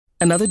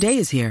Another day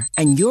is here,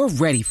 and you're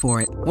ready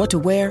for it. What to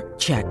wear?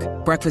 Check.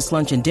 Breakfast,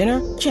 lunch, and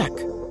dinner? Check.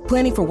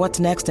 Planning for what's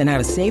next and how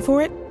to save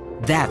for it?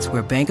 That's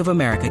where Bank of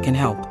America can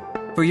help.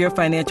 For your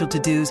financial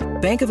to-dos,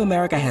 Bank of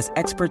America has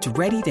experts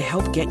ready to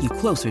help get you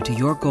closer to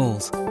your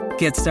goals.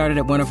 Get started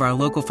at one of our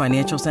local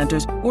financial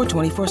centers or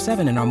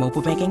 24/7 in our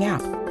mobile banking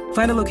app.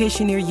 Find a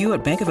location near you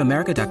at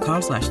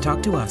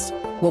bankofamerica.com/talktous.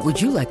 What would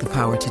you like the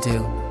power to do?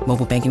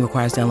 Mobile banking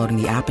requires downloading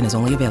the app and is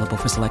only available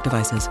for select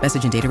devices.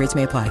 Message and data rates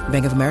may apply.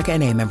 Bank of America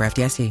N.A., member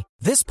FDIC.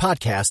 This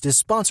podcast is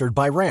sponsored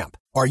by Ramp.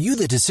 Are you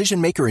the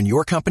decision maker in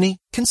your company?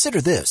 Consider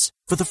this.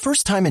 For the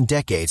first time in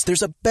decades,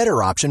 there's a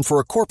better option for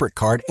a corporate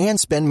card and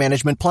spend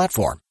management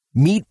platform.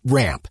 Meet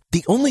Ramp,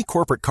 the only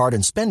corporate card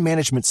and spend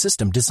management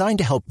system designed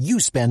to help you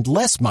spend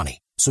less money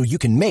so you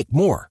can make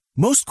more.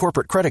 Most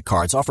corporate credit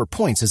cards offer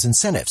points as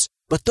incentives,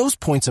 but those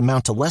points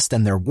amount to less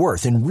than their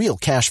worth in real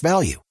cash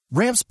value.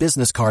 Ramp's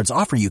business cards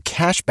offer you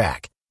cash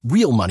back,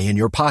 real money in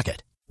your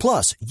pocket.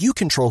 Plus, you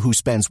control who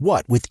spends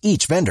what with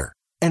each vendor.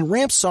 And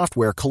Ramp's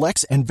software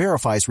collects and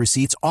verifies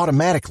receipts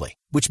automatically,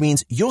 which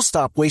means you'll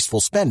stop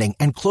wasteful spending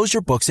and close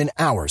your books in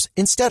hours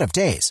instead of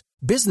days.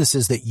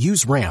 Businesses that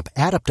use Ramp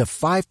add up to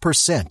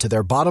 5% to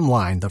their bottom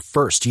line the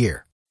first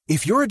year.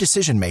 If you're a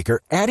decision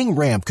maker, adding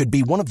Ramp could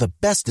be one of the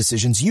best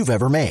decisions you've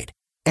ever made.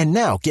 And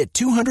now get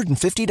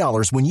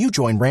 $250 when you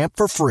join Ramp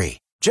for free.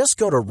 Just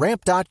go to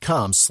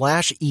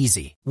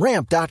ramp.com/easy.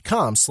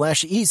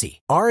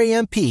 Ramp.com/easy.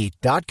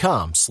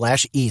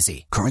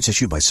 RAMP.com/easy. Cards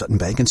issued by Sutton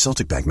Bank and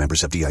Celtic Bank,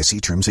 members FDIC.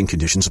 Terms and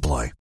conditions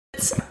apply.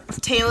 It's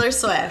Taylor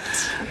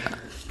Swift.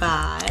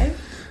 5,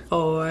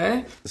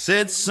 4.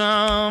 Said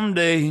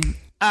someday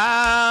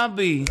I'll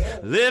be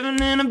living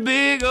in a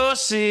big old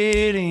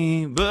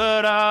city,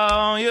 but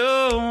all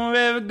you're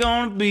ever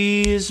gonna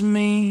be is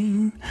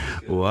me.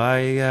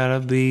 Why you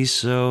gotta be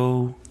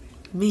so...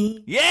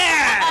 Me.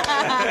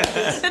 Yeah!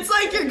 It's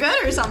like you're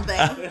good or something.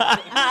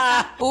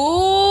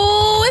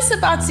 Ooh, it's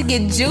about to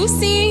get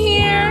juicy in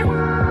here.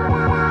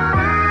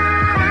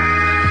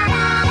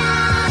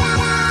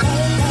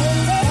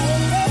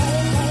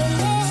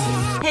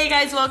 Hey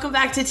guys, welcome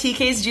back to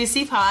TK's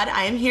Juicy Pod.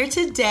 I am here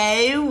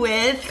today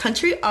with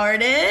country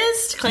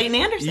artist Clayton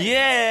Anderson.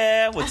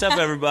 Yeah, what's up,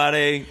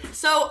 everybody?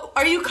 So,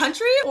 are you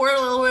country or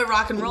a little bit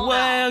rock and roll?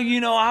 Well,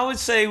 I would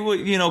say,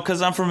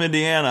 because I'm from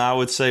Indiana, I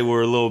would say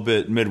we're a little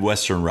bit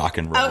Midwestern rock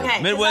and roll.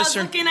 Okay,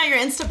 Midwestern. I was looking at your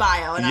Insta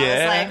bio and Yeah. I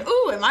was like,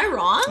 ooh, am I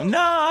wrong? No,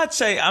 I'd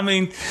say, I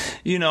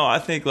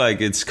think like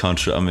it's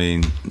country.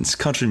 It's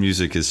country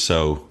music is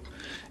so,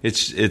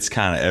 it's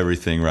kind of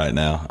everything right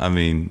now.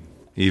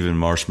 Even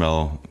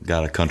Marshmello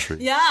got a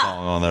country song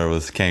on there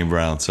with Kane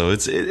Brown, so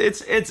it's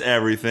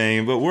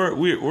everything. But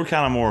we're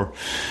kind of more,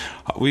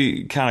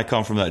 we kind of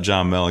come from that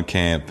John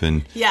Mellencamp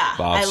and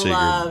Bob Seger.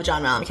 I love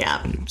John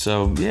Mellencamp.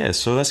 So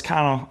so that's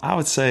kind of, I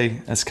would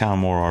say that's kind of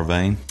more our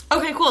vein.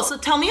 Okay, cool. So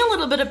tell me a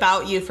little bit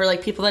about you for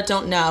like people that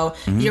don't know.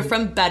 Mm-hmm. You're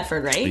from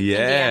Bedford, right? Yeah,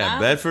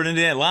 Indiana? Bedford,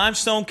 Indiana.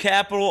 Limestone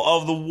capital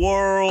of the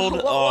world.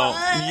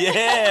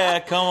 Yeah,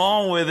 come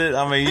on with it.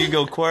 You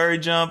go quarry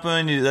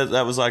jumping.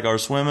 That was like our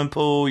swimming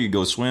pool. You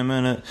go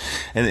swimming. And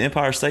the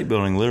Empire State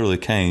Building literally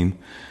came.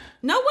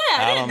 No way,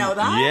 I didn't know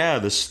that. Yeah,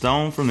 the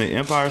stone from the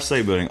Empire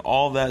State Building,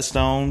 all that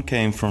stone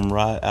came from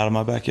right out of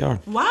my backyard.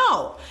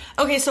 Wow.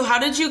 Okay, so how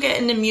did you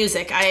get into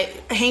music?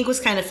 Hank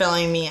was kind of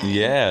filling me in.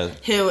 Yeah.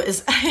 Who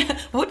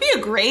would be a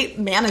great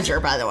manager,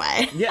 by the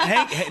way. Yeah,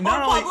 Hank. Or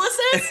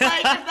publicist.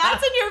 Like, if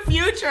that's in your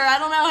future, I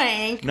don't know,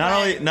 Hank.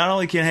 Not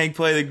only can Hank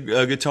play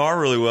the guitar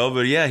really well,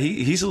 but yeah,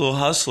 he's a little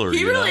hustler.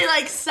 He really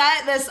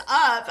set this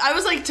up. I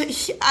was like,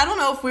 I don't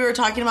know if we were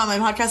talking about my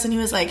podcast, and he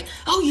was like,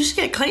 "Oh, you should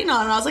get Clayton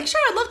on," and I was like,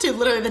 "Sure, I'd love to."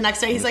 Literally the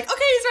next day, he's like,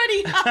 "Okay, he's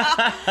ready."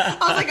 I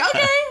was like,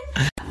 "Okay."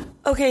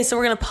 Okay, so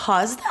we're going to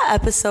pause the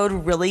episode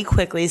really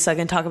quickly so I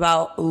can talk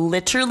about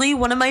literally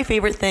one of my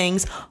favorite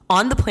things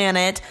on the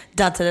planet,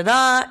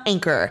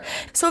 Anchor.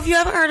 So if you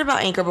haven't heard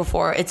about Anchor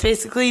before, it's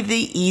basically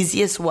the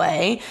easiest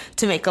way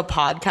to make a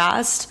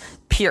podcast,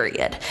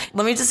 period.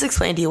 Let me just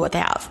explain to you what they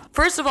have.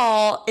 First of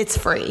all, it's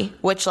free,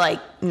 which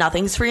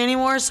nothing's free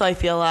anymore. So I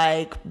feel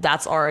like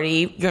that's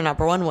already your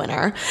number one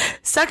winner.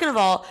 Second of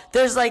all,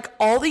 there's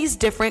all these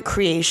different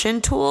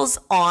creation tools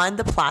on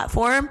the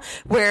platform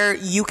where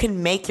you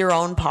can make your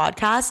own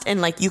podcast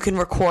and you can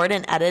record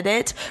and edit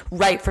it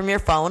right from your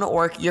phone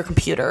or your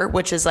computer,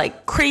 which is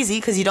crazy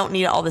because you don't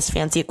need all this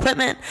fancy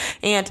equipment.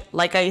 And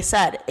like I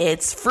said,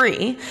 it's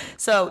free.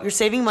 So you're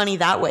saving money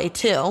that way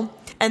too.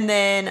 And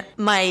then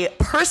my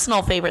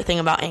personal favorite thing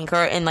about Anchor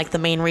and the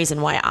main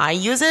reason why I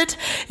use it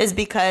is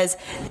because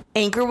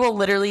Anchor will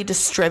literally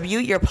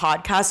distribute your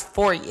podcast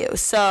for you.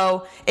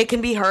 So it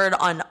can be heard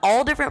on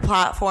all different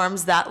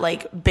platforms that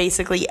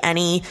basically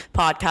any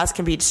podcast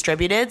can be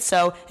distributed.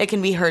 So it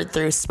can be heard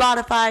through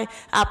Spotify,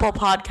 Apple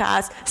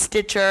Podcasts,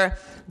 Stitcher,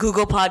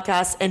 Google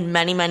Podcasts, and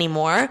many, many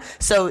more.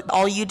 So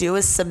all you do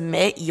is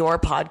submit your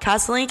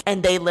podcast link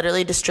and they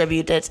literally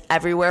distribute it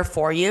everywhere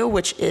for you,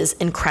 which is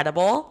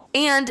incredible.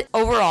 And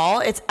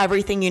overall, it's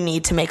everything you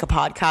need to make a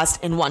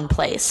podcast in one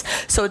place.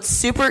 So it's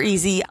super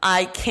easy.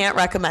 I can't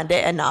recommend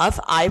it enough.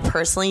 I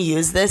personally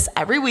use this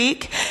every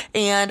week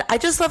and I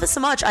just love it so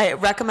much. I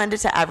recommend it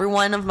to every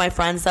one of my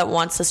friends that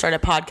wants to start a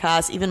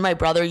podcast. Even my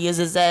brother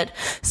uses it.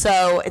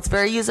 So it's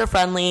very user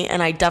friendly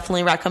and I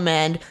definitely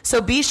recommend.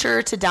 So be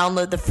sure to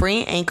download the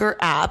free Anchor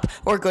app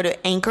or go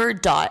to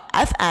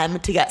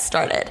anchor.fm to get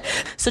started.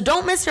 So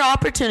don't miss your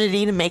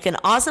opportunity to make an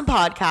awesome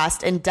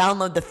podcast and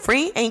download the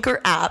free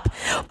Anchor app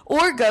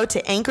or go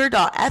to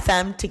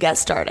anchor.fm to get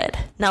started.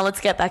 Now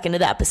let's get back into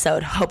the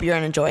episode. Hope you're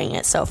enjoying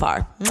it so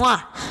far.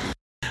 Mwah!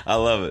 I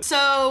love it.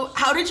 So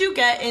how did you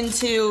get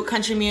into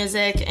country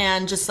music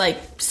and just like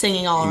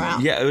singing all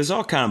around? Yeah, it was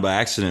all kind of by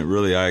accident,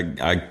 really.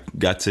 I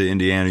got to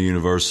Indiana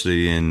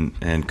University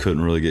and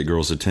couldn't really get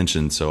girls'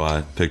 attention, so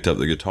I picked up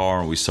the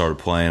guitar and we started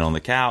playing on the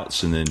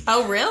couch. And then,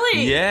 oh,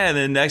 really? Yeah, and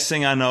then next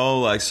thing I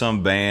know, like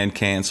some band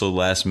canceled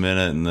last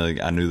minute, and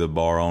I knew the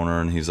bar owner,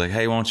 and he's like,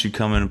 "Hey, why don't you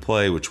come in and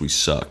play?" Which we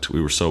sucked.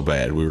 We were so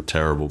bad. We were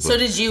terrible. But, so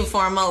did you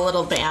form a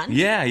little band?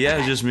 Yeah,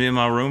 okay. Just me and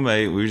my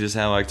roommate. We just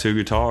had like 2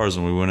 guitars,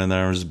 and we went in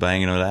there and was just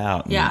banging it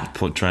out. Yeah.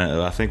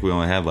 I think we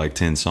only had like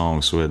 10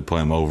 songs, so we had to play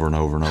them over and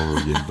over and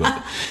over again.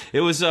 But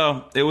it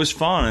was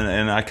fun,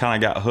 and I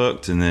kind of got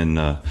hooked, and then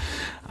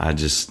I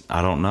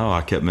don't know.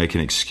 I kept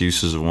making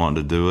excuses of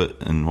wanting to do it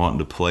and wanting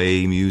to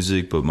play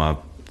music, but my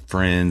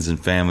friends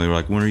and family were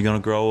like, "When are you going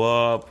to grow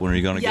up? When are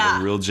you going to get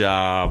a real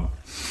job?"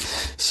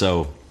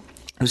 So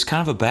it was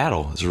kind of a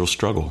battle. It was a real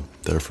struggle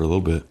there for a little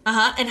bit.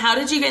 And how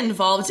did you get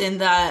involved in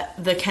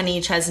the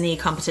Kenny Chesney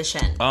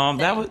competition?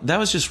 That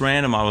was just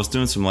random. I was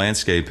doing some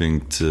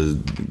landscaping to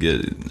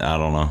get, I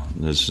don't know,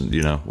 just,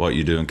 what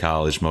you do in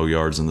college, mow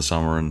yards in the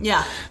summer. And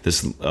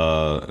this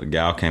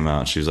gal came out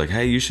and she was like,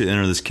 "Hey, you should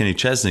enter this Kenny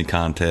Chesney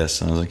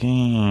contest." And I was like,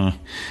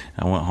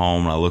 I went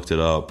home and I looked it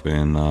up,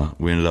 and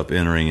we ended up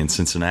entering in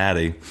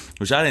Cincinnati,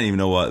 which I didn't even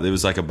know what. It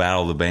was like a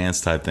Battle of the Bands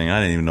type thing. I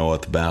didn't even know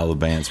what the Battle of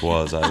the Bands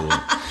was. I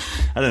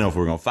didn't know if we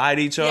were going to fight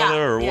each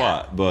other or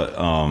what, but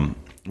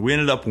we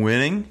ended up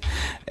winning,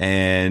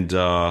 and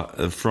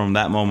from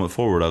that moment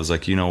forward, I was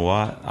like, you know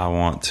what? I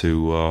want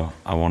to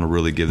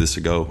really give this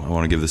a go. I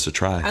want to give this a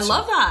try. I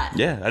love that.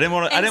 Yeah, I didn't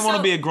want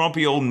to be a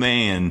grumpy old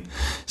man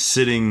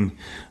sitting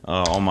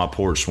on my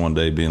porch one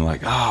day, being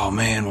like, "Oh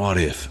man, what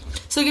if?"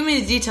 So give me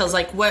the details.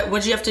 Like, what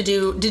did you have to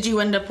do? Did you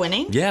end up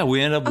winning? Yeah, we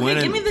ended up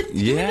winning. Give me the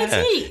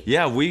tea.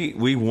 Yeah,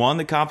 we won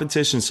the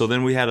competition. So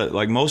then we had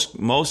most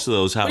of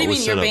those. How what do you it was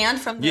mean, set your up.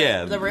 band from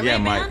the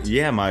roommate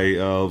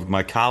band?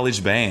 My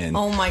college band.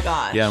 Oh my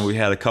gosh. Yeah, and we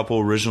had a couple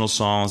original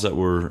songs that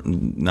were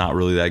not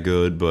really that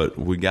good, but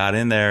we got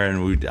in there,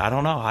 and I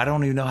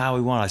don't even know how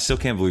we won. I still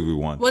can't believe we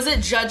won. Was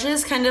it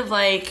judges kind of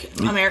like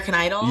American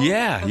Idol?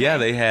 Yeah, yeah.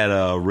 They had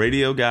a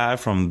radio guy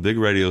from the big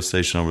radio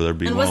station over there,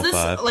 B105. And was this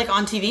like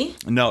on TV?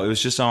 No, it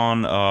was just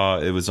on.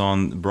 It was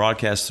on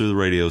broadcast through the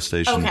radio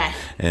station. Okay.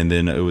 And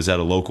then it was at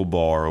a local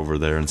bar over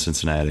there in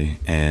Cincinnati,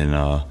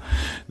 and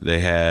they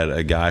had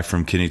a guy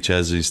from Kenny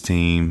Chesney's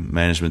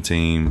management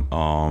team,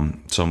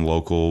 some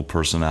local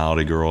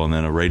personality girl, and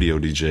then a radio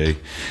DJ,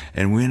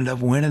 and we ended up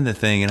winning the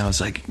thing. And I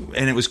was like,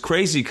 and it was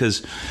crazy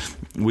because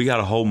we got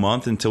a whole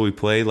month until we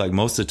played. Like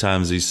most of the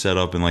times, he's set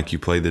up and like you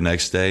play the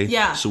next day.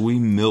 Yeah. So we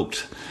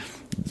milked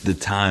the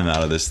time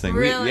out of this thing.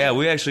 Really?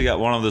 We actually got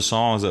one of the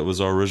songs that was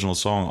our original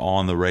song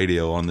on the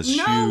radio on this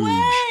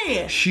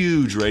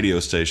huge radio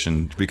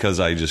station because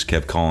I just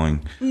kept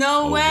calling.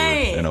 No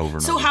way. And over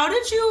and so over. How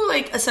did you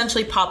like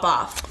essentially pop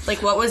off?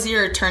 Like, what was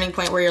your turning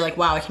point where you're like,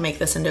 wow, I can make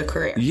this into a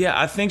career? Yeah,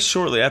 I think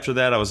shortly after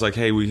that I was like,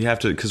 hey, we have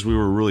to, because we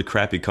were a really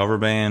crappy cover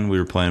band. We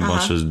were playing a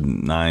bunch of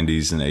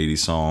 90s and 80s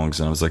songs,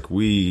 and I was like,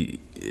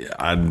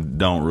 I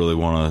don't really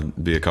want to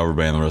be a cover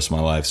band the rest of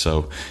my life.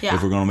 So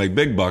if we're going to make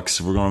big bucks,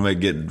 if we're going to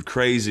get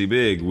crazy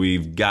big,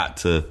 we've got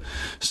to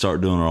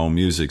start doing our own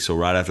music. So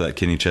right after that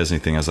Kenny Chesney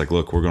thing, I was like,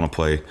 look, we're going to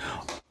play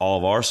all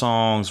of our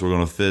songs. We're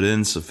going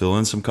to fill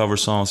in some cover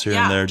songs here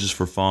and there just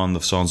for fun,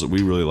 the songs that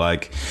we really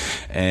like.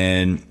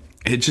 And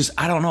it just,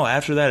 I don't know,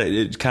 after that,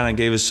 it kind of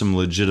gave us some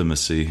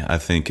legitimacy, I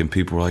think, and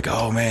people were like,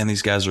 oh man,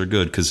 these guys are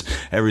good, because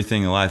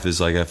everything in life is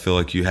like, I feel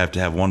like you have to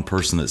have one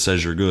person that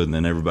says you're good, and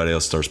then everybody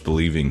else starts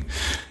believing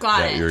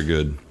that you're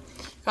good.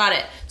 Got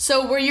it.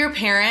 So were your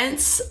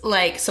parents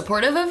like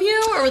supportive of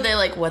you, or were they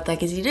like, what the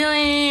heck is he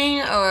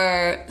doing,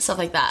 or stuff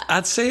like that?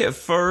 I'd say at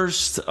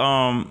first,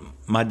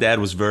 my dad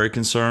was very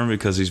concerned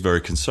because he's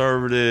very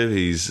conservative.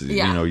 He's, what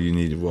are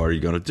you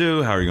going to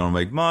do? How are you going to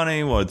make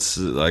money? What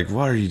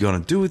are you going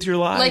to do with your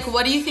life? Like,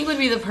 what do you think would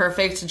be the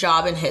perfect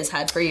job in his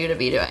head for you to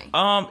be doing?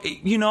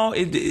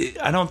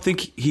 I don't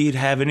think he'd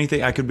have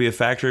anything. I could be a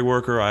factory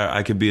worker.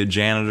 I could be a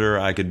janitor.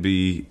 I could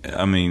be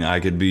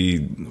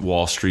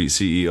Wall Street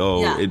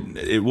CEO.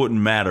 Yeah. It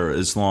wouldn't matter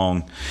as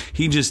long.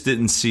 He just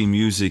didn't see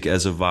music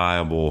as a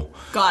viable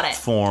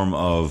form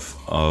of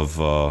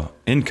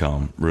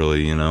income,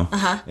 really,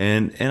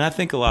 And I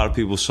think a lot of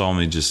people saw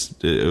me I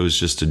was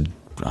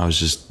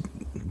just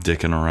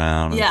dicking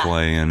around and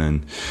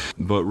playing,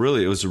 but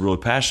really it was really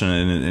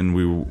passionate,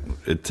 and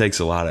it takes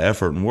a lot of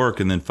effort and work.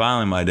 And then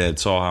finally my dad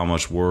saw how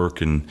much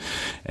work, and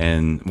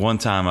one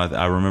time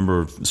I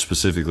remember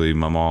specifically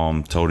my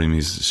mom told him,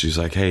 she's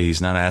like, hey,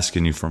 he's not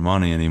asking you for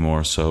money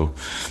anymore, so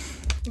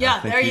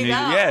there you go.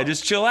 Yeah,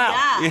 just chill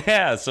out.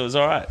 Yeah, so it's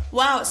all right.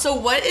 Wow. So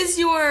what's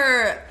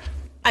your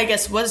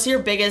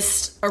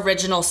biggest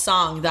original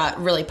song that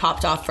really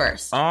popped off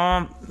first?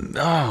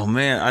 Oh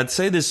man, I'd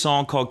say this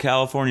song called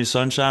California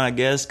Sunshine, I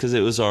guess, because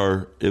it was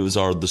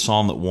the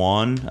song that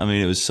won. I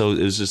mean, it was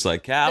just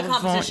like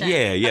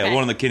California. Yeah, okay.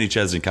 One of the Kenny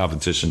Chesney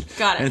competition.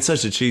 Got it. And it's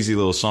such a cheesy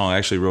little song. I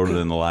actually wrote it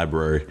in the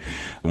library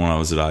when I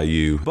was at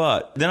IU.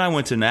 But then I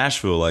went to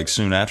Nashville like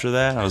soon after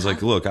that. I was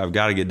like, look, I've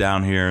got to get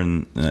down here,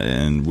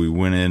 and we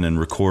went in and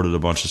recorded a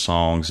bunch of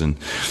songs. And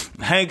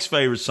Hank's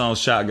favorite song is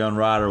Shotgun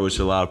Rider, which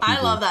a lot of people,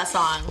 I love that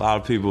song. A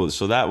lot of people.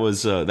 So that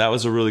was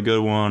a really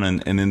good one.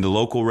 And then the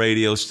local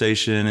radio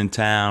station in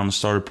town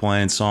started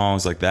playing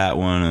songs like that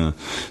one, and a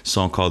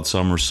song called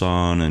Summer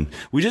Sun. And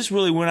we just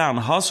really went out and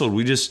hustled.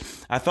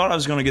 I thought I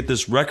was going to get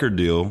this record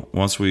deal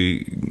once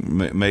we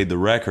made the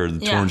record,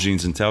 the Torn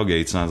Jeans and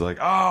Tailgates, and I was like,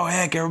 oh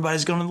heck,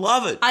 everybody's going to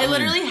love it. I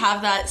literally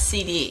have that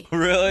CD.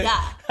 Really?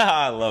 Yeah.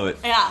 I love it.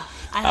 Yeah.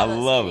 I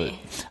love it.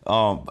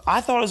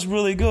 I thought it was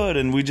really good,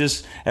 and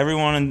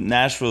everyone in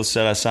Nashville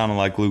said I sounded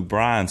like Luke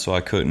Bryan, so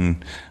I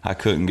couldn't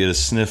get a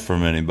sniff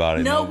from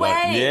anybody. No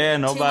way. Yeah,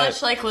 nobody. Too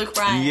much like Luke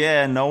Bryan.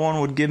 Yeah, no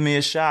one would give me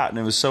a shot, and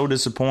it was so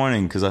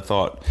disappointing because I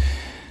thought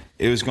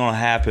it was going to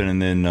happen,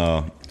 and then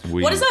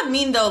what does that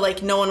mean though?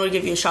 Like no one would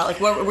give you a shot? Like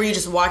what, were you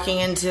just walking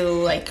into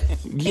like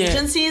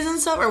agencies and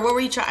stuff, or what were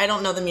you trying? I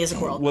don't know the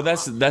music world. Well,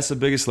 that's the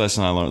biggest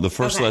lesson I learned. The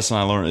first lesson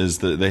I learned is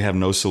that they have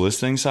no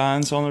soliciting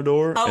signs on their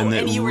door. Oh,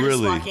 and you were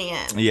just walking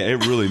in. Yeah,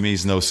 it really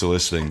means no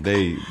soliciting.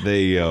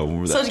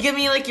 So give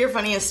me like your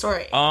funniest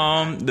story.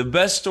 The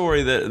best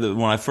story that when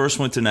I first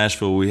went to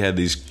Nashville, we had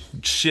these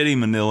shitty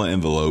manila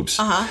envelopes,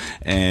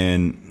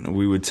 and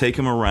we would take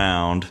them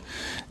around,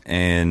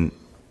 and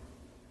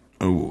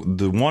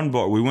the one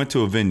bar, we went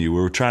to a venue.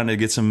 We were trying to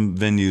get some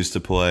venues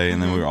to play,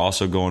 and then we were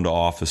also going to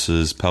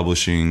offices,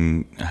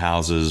 publishing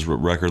houses,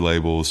 record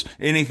labels,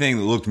 anything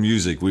that looked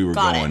music, we were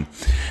going.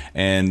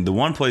 And the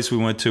one place we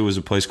went to was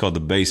a place called The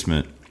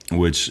Basement,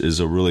 which is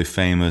a really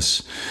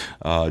famous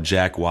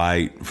Jack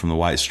White from the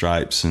White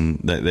Stripes, and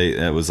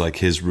that was like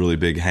his really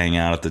big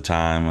hangout at the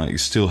time. Like, he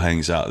still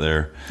hangs out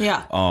there.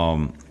 Yeah.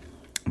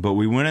 But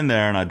we went in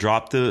there, and I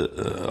dropped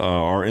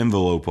our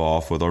envelope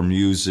off with our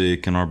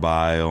music and our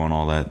bio and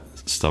all that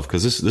stuff,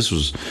 because this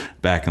was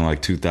back in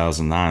like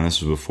 2009.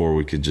 This was before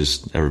we could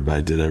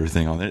everybody did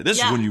everything on there. This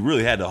is when you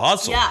really had to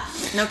hustle. Yeah,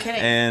 no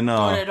kidding. And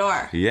door to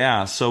door.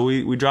 Yeah, so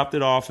we dropped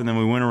it off, and then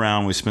we went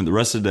around. We spent the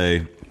rest of the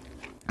day,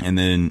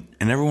 and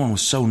everyone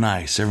was so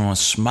nice. Everyone was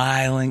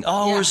smiling.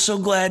 Oh, we're so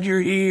glad you're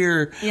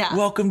here. Yeah.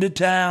 Welcome to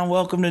town.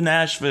 Welcome to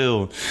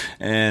Nashville.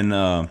 And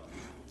a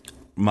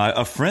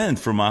friend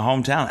from my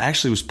hometown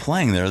actually was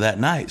playing there that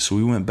night, so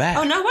we went back.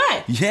 Oh, no way.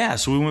 Yeah,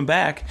 so we went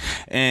back,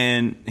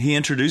 and he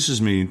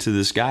introduces me to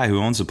this guy who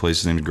owns the place.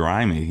 His name's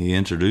Grimy. He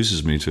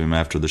introduces me to him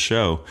after the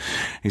show.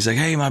 He's like,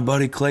 hey, my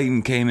buddy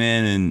Clayton came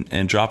in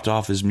and dropped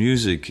off his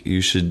music.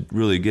 You should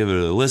really give it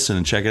a listen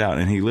and check it out.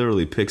 And he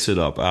literally picks it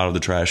up out of the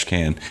trash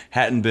can.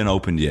 Hadn't been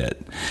opened yet.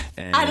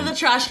 And out of the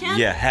trash can?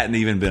 Yeah, hadn't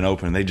even been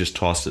opened. They just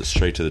tossed it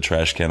straight to the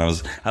trash can.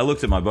 I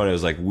looked at my buddy. I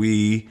was like,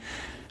 we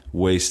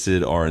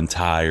wasted our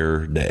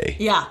entire day.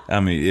 Yeah. I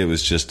mean, it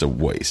was just a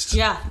waste.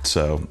 Yeah.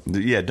 So,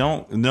 yeah,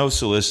 no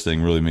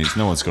soliciting really means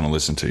no one's going to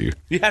listen to you.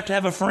 You have to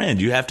have a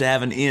friend. You have to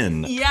have an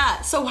in.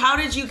 Yeah. So how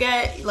did you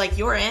get, like,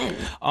 your in?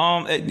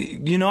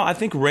 I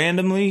think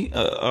randomly,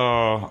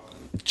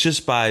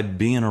 just by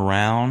being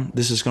around,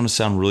 this is going to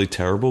sound really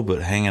terrible, but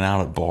hanging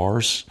out at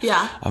bars.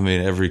 Yeah. I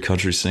mean, every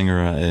country singer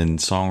and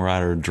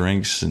songwriter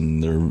drinks,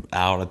 and they're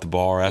out at the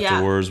bar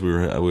afterwards.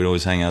 Yeah. We'd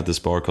always hang out at this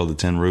bar called the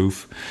Tin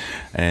Roof,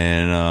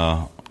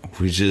 and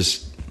we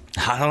just,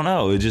 I don't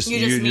know,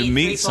 you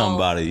meet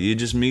somebody. You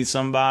just meet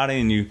somebody,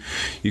 and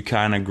you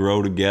kind of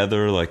grow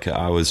together. Like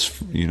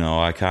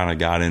I kind of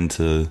got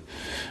into,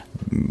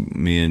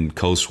 me and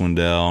Co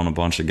Swindell and a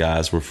bunch of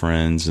guys were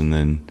friends, and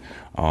then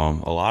a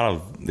lot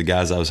of the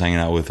guys I was hanging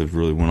out with have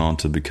really went on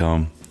to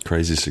become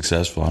crazy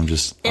successful. I'm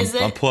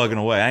plugging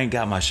away. I ain't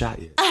got my shot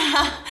yet.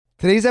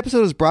 Today's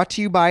episode is brought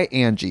to you by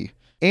Angie.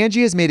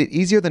 Angie has made it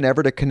easier than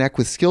ever to connect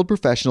with skilled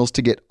professionals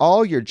to get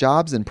all your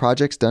jobs and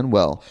projects done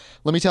well.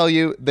 Let me tell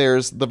you,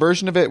 there's the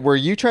version of it where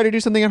you try to do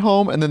something at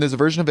home, and then there's a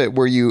version of it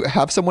where you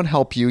have someone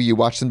help you, you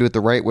watch them do it the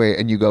right way,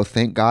 and you go,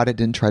 thank God I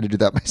didn't try to do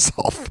that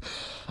myself.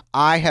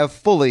 I have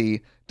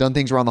fully done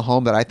things around the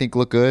home that I think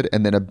look good,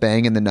 and then a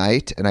bang in the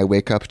night, and I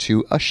wake up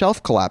to a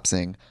shelf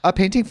collapsing, a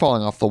painting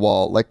falling off the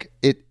wall.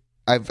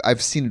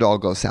 I've seen it all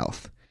go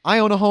south. I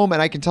own a home,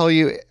 and I can tell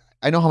you,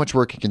 I know how much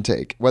work it can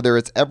take. Whether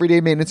it's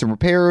everyday maintenance and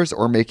repairs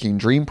or making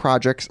dream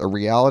projects a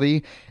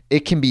reality,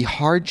 it can be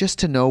hard just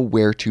to know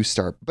where to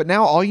start. But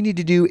now all you need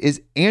to do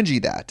is Angie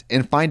that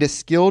and find a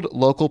skilled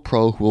local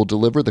pro who will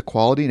deliver the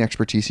quality and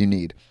expertise you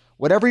need.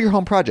 Whatever your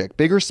home project,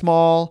 big or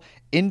small,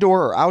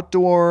 indoor or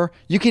outdoor.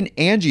 You can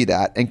Angie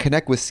that and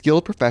connect with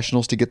skilled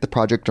professionals to get the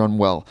project done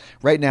well.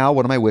 Right now,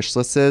 one of my wish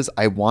lists is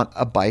I want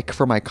a bike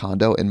for my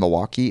condo in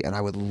Milwaukee, and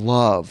I would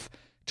love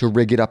to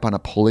rig it up on a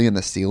pulley in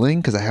the ceiling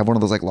because I have one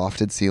of those like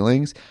lofted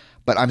ceilings,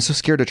 but I'm so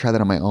scared to try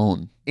that on my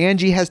own.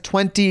 Angie has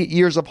 20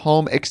 years of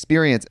home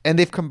experience, and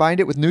they've combined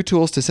it with new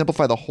tools to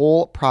simplify the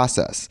whole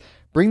process.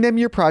 Bring them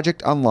your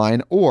project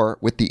online or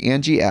with the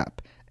Angie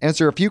app.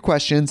 Answer a few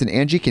questions and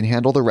Angie can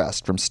handle the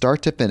rest from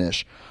start to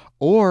finish,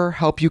 or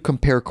help you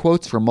compare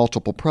quotes from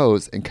multiple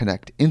pros and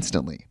connect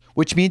instantly,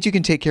 which means you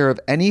can take care of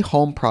any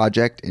home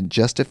project in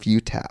just a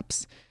few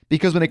taps.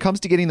 Because when it comes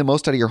to getting the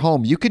most out of your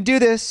home, you can do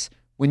this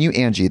when you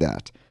Angie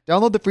that.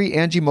 Download the free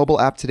Angie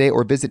mobile app today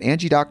or visit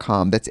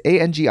Angie.com. That's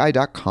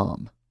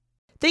ANGI.com.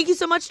 Thank you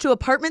so much to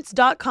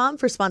Apartments.com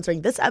for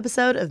sponsoring this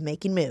episode of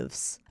Making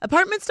Moves.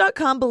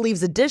 Apartments.com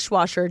believes a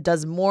dishwasher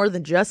does more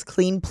than just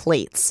clean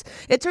plates.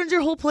 It turns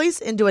your whole place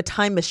into a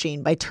time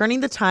machine by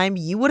turning the time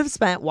you would have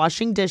spent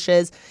washing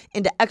dishes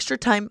into extra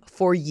time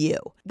for you.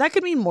 That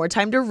could mean more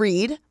time to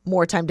read,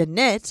 more time to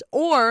knit,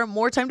 or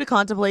more time to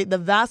contemplate the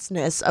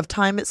vastness of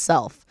time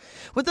itself.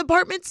 With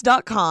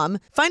Apartments.com,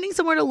 finding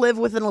somewhere to live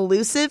with an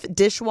elusive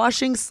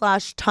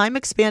dishwashing/time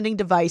expanding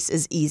device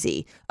is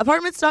easy.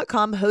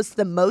 Apartments.com hosts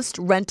the most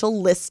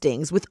rental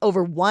listings with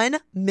over 1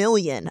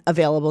 million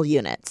available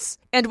units.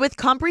 And with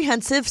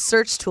comprehensive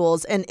search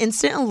tools and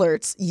instant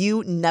alerts,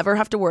 you never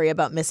have to worry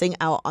about missing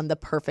out on the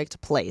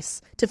perfect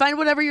place. To find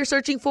whatever you're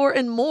searching for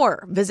and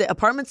more, visit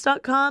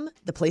Apartments.com,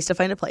 the place to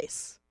find a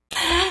place.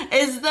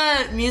 Is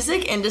the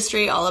music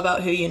industry all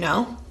about who you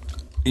know?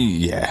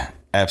 Yeah,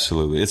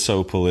 absolutely. It's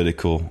so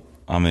political.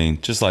 I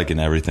mean, just like in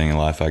everything in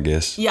life, I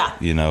guess. Yeah.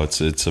 You know, it's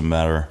a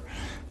matter.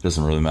 It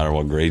doesn't really matter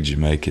what grades you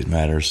make. It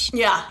matters.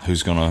 Yeah.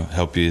 Who's gonna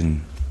help you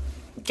and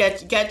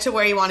get to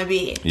where you want to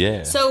be.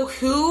 Yeah. So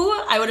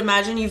I would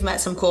imagine you've met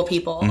some cool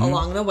people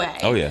along the way.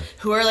 Oh, yeah.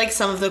 Who are like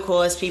some of the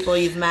coolest people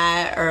you've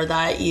met or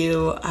that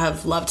you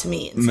have loved to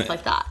meet and stuff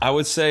like that? I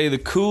would say the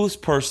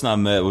coolest person I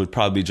met would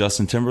probably be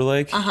Justin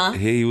Timberlake. Uh-huh.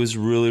 He was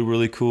really,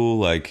 really cool.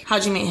 Like,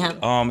 how'd you meet him?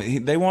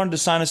 They wanted to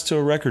sign us to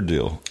a record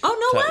deal.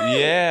 Oh, no way.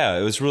 Yeah,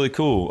 it was really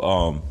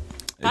cool.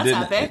 That's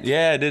epic.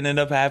 Yeah, it didn't end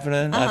up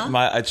happening. I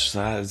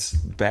was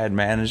bad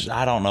managed.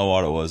 I don't know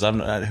what it was.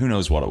 Who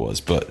knows what it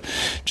was, but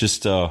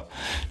just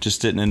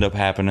didn't end up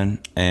happening.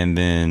 And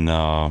then,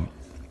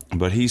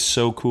 but he's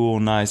so cool,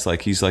 and nice.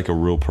 Like he's like a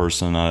real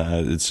person.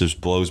 It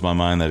just blows my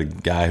mind that a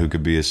guy who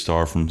could be a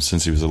star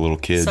since he was a little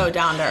kid, so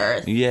down to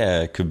earth.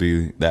 Yeah, it could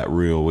be that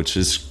real, which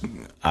is,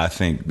 I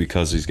think,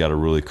 because he's got a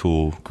really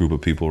cool group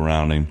of people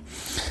around him.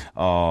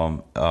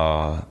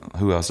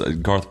 Who else?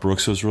 Garth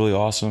Brooks was really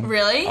awesome.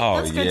 Really? Oh,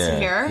 that's good to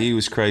hear. He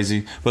was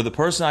crazy. But the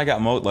person I got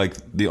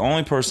the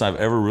only person I've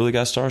ever really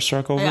got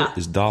starstruck over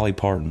is Dolly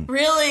Parton.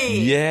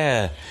 Really?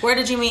 Yeah. Where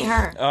did you meet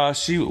her?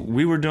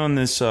 We were doing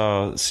this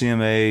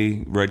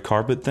CMA red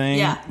carpet thing.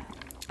 Yeah.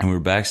 And we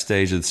were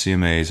backstage at the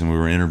CMAs, and we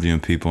were interviewing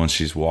people, and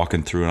she's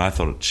walking through, and I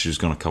thought she was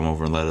going to come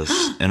over and let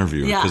us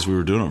interview her because we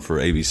were doing it for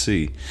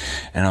ABC.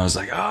 And I was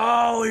like,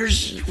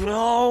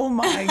 oh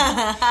my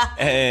God.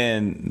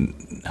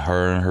 And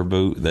her and her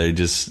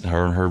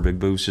big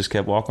boobs just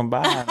kept walking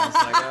by. And I was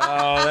like,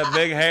 oh, that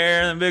big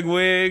hair and the big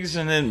wigs.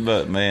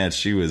 But man,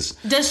 she was.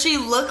 Does she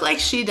look like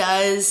she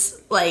does,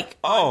 like,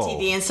 on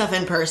TV and stuff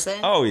in person?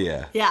 Oh,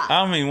 yeah. Yeah.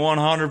 I mean,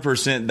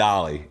 100%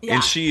 Dolly. Yeah.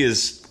 And she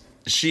is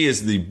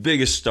the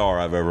biggest star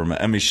I've ever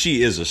met. I mean,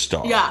 she is a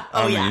star. Yeah.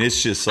 Oh, I mean,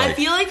 it's just like... I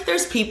feel like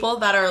there's people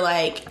that are,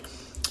 like,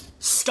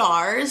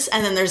 stars,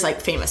 and then there's, like,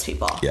 famous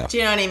people. Yeah. Do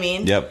you know what I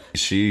mean? Yep.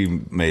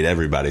 She made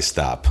everybody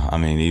stop. I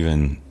mean,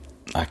 even...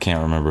 I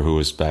can't remember who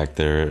was back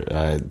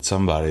there.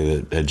 Somebody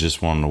that had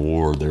just won an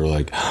award. They were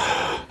like...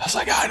 I was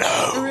like, I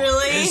know.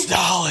 Really? It's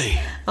Dolly.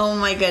 Oh,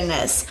 my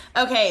goodness.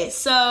 Okay,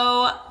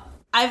 so...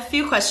 I have a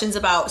few questions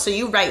about, so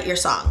you write your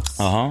songs.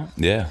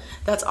 Yeah.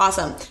 That's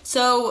awesome.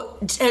 So,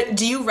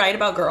 do you write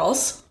about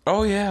girls?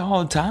 Oh, yeah,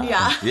 all the time.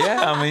 Yeah.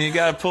 Yeah, I mean, you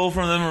got to pull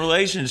from them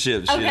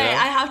relationships. Okay, you know?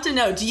 I have to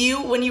know,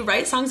 when you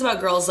write songs about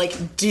girls,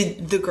 like, do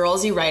the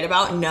girls you write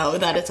about know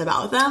that it's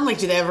about them? Like,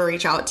 do they ever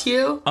reach out to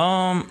you?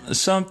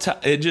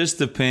 Sometimes, it just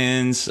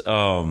depends.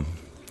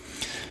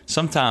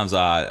 Sometimes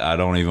I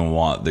don't even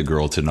want the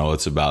girl to know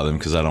it's about them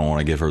because I don't want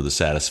to give her the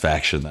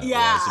satisfaction that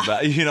it's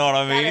about. You know what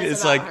I mean?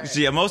 It's like,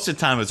 most of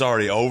the time it's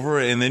already over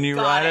and then you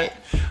write it.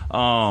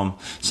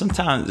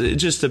 Sometimes it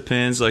just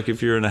depends. Like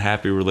if you're in a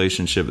happy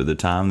relationship at the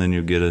time, then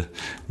you'll get a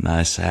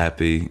nice,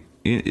 happy...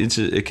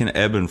 It can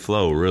ebb and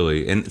flow,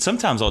 really. And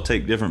sometimes I'll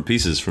take different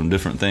pieces from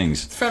different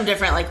things. From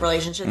different, like,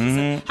 relationships.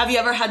 Mm-hmm. Have you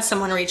ever had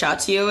someone reach out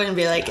to you and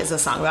be like, is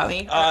this song about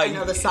me? I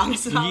know the song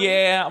is about me.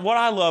 Yeah. What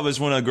I love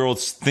is when a girl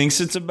thinks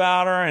it's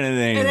about her and it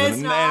ain't. And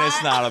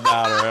it's not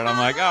about her. And I'm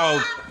like,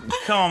 oh,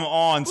 come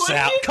on,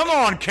 Sal. Come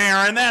on,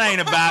 Karen. That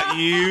ain't about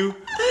you.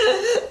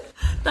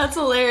 That's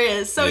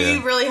hilarious. So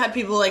you really had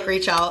people like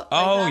reach out.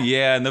 Like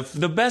yeah, and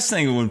the best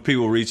thing when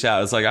people reach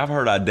out is like, I've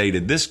heard I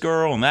dated this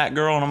girl and that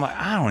girl, and I'm like,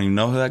 I don't even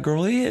know who that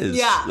girl is.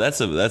 Yeah, that's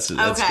good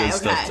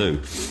stuff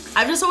too.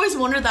 I've just always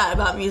wondered that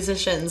about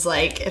musicians,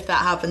 like if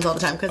that happens all the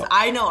time, because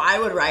I know I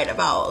would write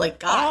about like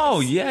guys. Oh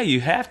yeah, you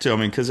have to. I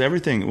mean, because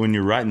everything when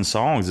you're writing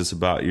songs, it's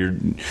about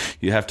you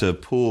have to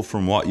pull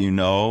from what you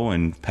know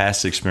and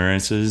past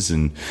experiences,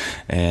 and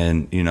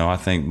I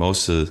think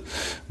most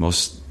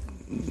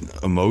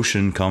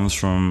emotion comes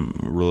from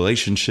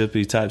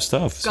relationshipy type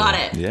stuff. Got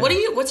it. Yeah.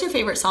 What's your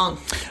favorite song?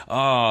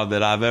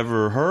 That I've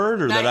ever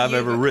heard or that I've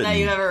ever written? That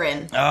you've ever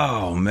written.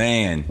 Oh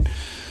man.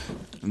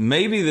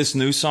 Maybe this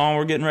new song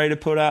we're getting ready to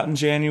put out in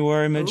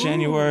January,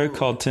 mid-January,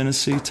 called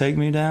Tennessee, Take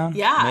Me Down.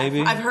 Yeah,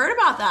 maybe. I've heard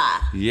about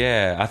that.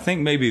 Yeah, I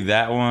think maybe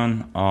that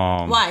one.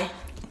 Why?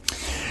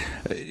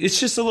 It's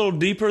just a little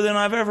deeper than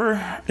I've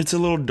ever. It's a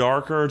little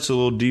darker. It's a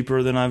little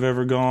deeper than I've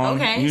ever gone.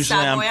 Okay.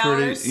 Usually Sad boy I'm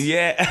pretty. Hours?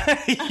 Yeah.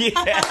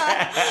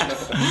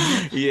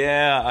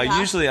 Yeah.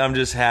 Usually I'm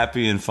just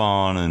happy and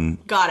fun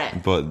and. Got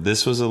it. But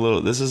this is a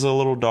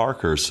little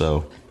darker.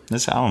 So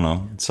this, I don't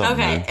know. It's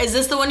okay. New. Is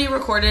this the one you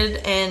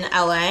recorded in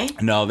LA?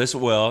 No.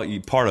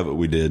 Part of it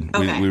we did.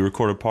 Okay. We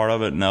recorded part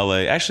of it in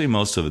LA. Actually,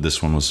 most of it.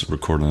 This one was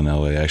recorded in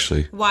LA.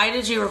 Actually. Why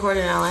did you record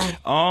in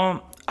LA?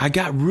 I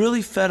got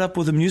really fed up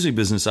with the music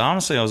business.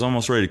 Honestly, I was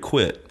almost ready to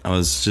quit. I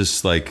was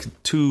just like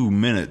 2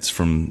 minutes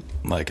from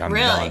like I'm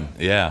done.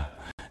 Yeah.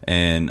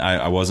 And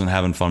I wasn't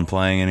having fun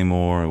playing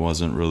anymore.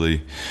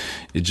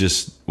 It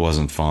just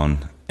wasn't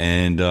fun.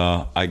 And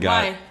I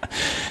got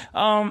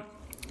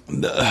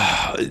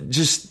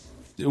just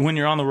when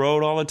you're on the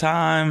road all the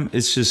time,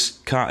 it's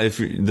just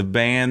the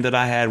band that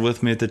I had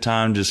with me at the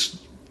time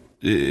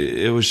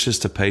it was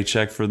just a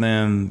paycheck for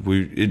them.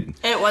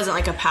 It wasn't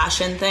like a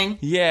passion thing?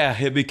 Yeah,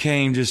 it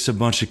became just a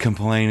bunch of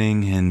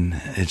complaining, and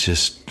it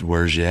just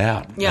wears you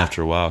out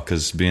after a while,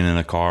 because being in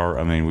a car,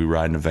 I mean, we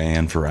ride in a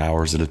van for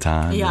hours at a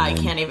time. Yeah, I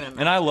can't even imagine.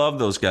 And I love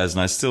those guys,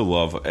 and I still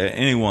love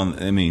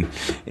anyone. I mean,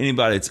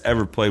 anybody that's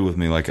ever played with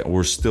me, like,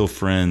 we're still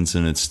friends,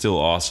 and it's still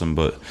awesome,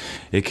 but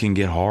it can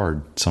get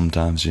hard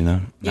sometimes, you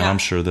know? Yeah. And I'm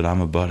sure that I'm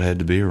a butthead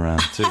to be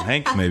around, too.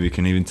 Hank maybe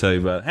can even tell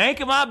you about it.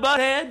 Hank, am I a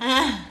butthead?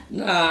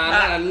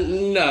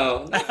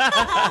 No.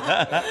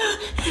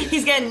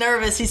 He's getting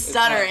nervous. He's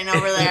stuttering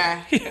over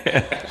there.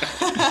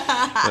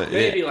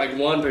 Maybe like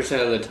 1%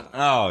 of the time.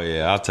 Oh,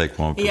 yeah. I'll take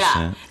 1%.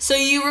 Yeah. So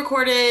you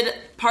recorded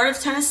part of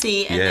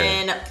Tennessee and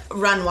then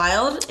Run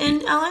Wild in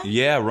LA?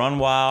 Yeah, Run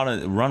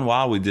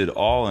Wild we did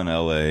all in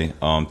LA.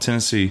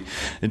 Tennessee,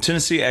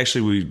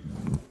 actually, we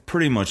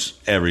pretty much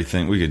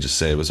everything, we could just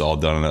say it was all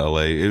done in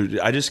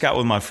LA. I just got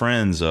with my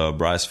friends,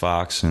 Bryce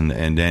Fox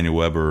and Daniel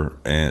Weber,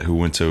 who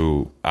went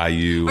to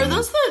IU. Are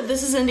those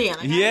this is Indiana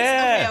guys?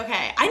 Yeah.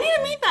 Okay. I need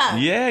to meet them.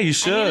 Yeah, you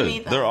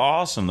should. They're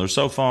awesome. They're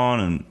so fun.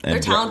 And they're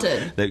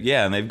talented.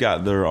 And they've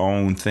got their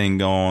own thing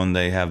going.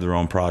 They have their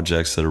own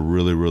projects that are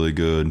really, really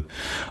good.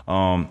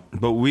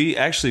 But me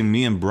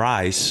and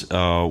Bryce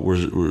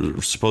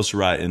were supposed to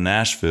write in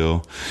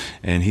Nashville,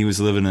 and he was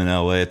living in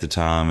LA at the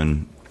time,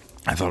 and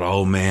I thought,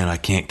 oh man, I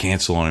can't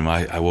cancel on him.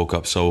 I woke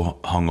up so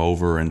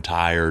hungover and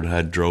tired.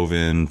 I drove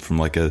in from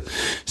like a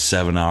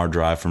 7-hour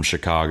drive from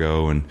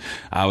Chicago, and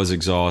I was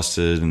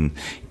exhausted. And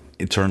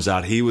it turns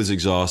out he was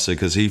exhausted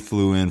because he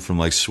flew in from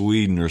like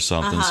Sweden or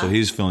something. So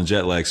he's feeling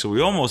jet lag. So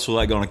we almost were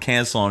like going to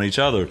cancel on each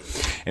other.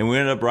 And we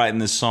ended up writing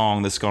this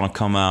song that's going to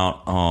come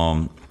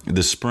out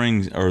the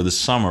spring or the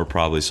summer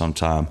probably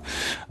sometime.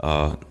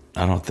 I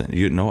don't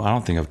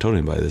think I've told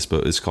anybody this,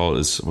 but it's called,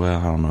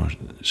 I don't know.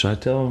 Should I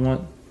tell them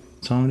what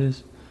song it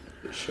is?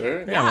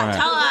 Sure. Yeah,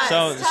 tell us.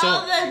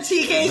 Tell the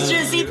TK's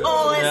Juicy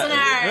Poll listener.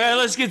 Right,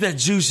 let's get that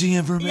juicy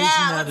information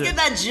out there. Let's get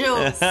that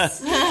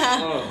juice.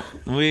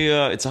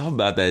 It's all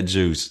about that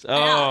juice.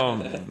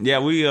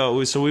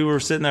 So we were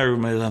sitting there,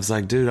 and I was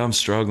like, dude, I'm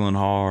struggling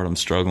hard. I'm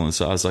struggling.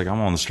 So I was like,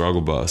 I'm on the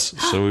struggle bus.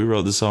 So we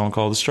wrote this song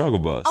called The Struggle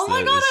Bus. Oh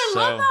my God, I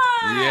love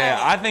that. Yeah,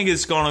 I think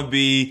it's going to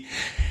be...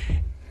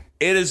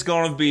 It is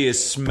going to be a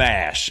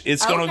smash.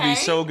 It's going to be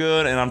so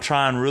good, and I'm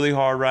trying really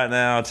hard right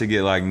now to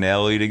get like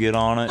Nelly to get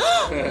on it,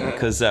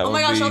 because that would be.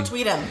 Oh my gosh, I'll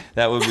tweet him.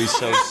 That would be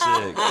so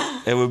sick.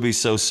 It would be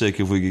so sick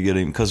if we could get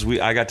him, because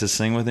I got to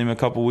sing with him a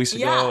couple weeks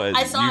ago. Yeah,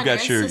 I saw you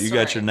got your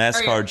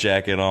NASCAR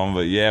jacket on,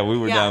 but we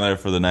were down there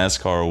for the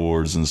NASCAR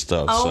awards and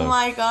stuff. Oh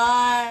my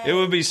God! It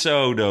would be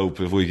so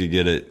dope if we could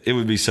get it. It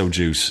would be so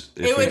juice.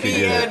 It would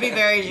be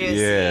very juicy.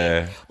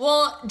 Yeah.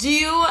 Well, do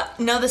you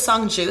know the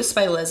song "Juice"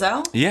 by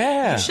Lizzo?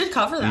 Yeah. You should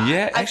cover that.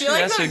 Yeah,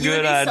 actually, that's a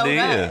good idea. So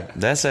good.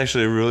 That's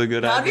actually a really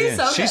good idea.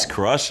 So she's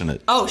crushing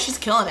it. Oh, she's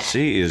killing it.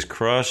 She is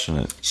crushing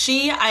it.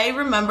 I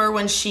remember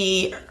when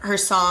her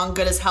song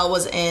 "Good as Hell"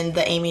 was in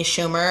the Amy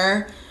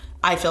Schumer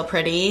I Feel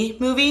Pretty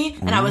movie,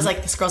 and I was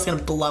like, this girl's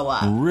gonna blow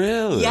up.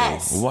 Really?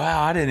 Yes.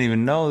 Wow, I didn't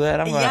even know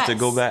that. I'm gonna have to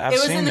go back. It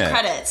was in the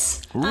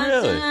credits.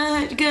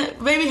 Really?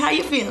 Good, baby, how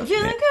you feeling?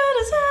 Feeling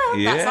good as hell.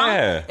 Yeah. That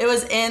song. It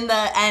was in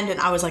the end,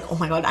 and I was like, oh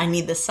my God, I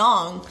need this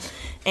song.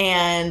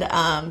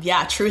 And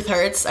yeah, Truth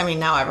Hurts. I mean,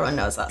 now everyone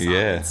knows that song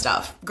and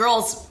stuff.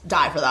 Girls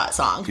die for that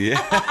song.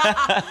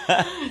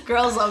 Yeah.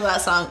 Girls love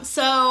that song.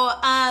 So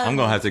I'm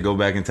going to have to go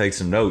back and take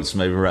some notes,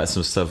 maybe write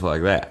some stuff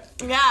like that.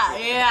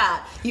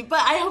 Yeah. But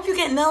I hope you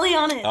get Nelly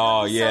on it.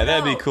 Oh, yeah,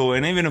 that'd be cool.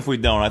 And even if we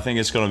don't, I think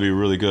it's going to be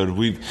really good.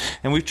 We've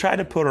tried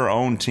to put our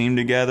own team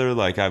together.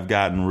 Like, I've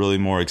gotten really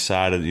more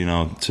excited, you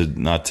know,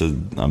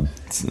 I'm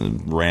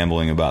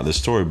rambling about this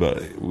story,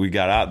 but we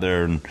got out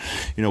there and,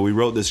 you know, we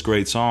wrote this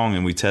great song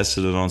and we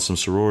tested it on some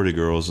sorority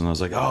girls. And I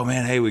was like, oh,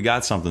 man, hey, we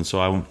got something.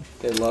 So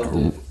they loved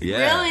it.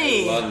 Yeah.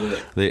 Really? They loved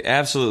it. They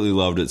absolutely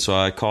loved it. So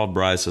I called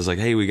Bryce. I was like,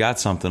 hey, we got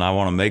something. I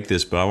want to make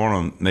this, but I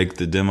want to make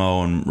the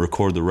demo and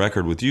record the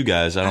record with you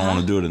guys. I don't want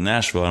to do it in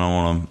Nashville. I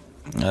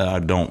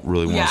don't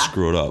really want to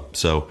screw it up.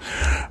 So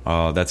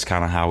that's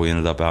kind of how we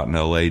ended up out in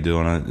LA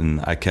doing it.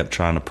 And I kept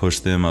trying to push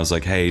them. I was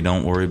like, hey,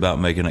 don't worry about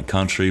making it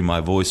country.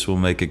 My voice will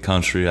make it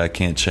country. I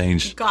can't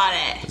change. Got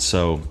it.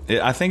 So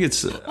I think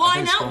it's.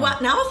 Well,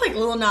 now with like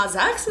Lil Nas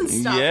X and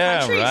stuff,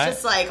 country is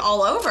just like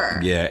all over.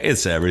 Yeah,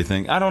 it's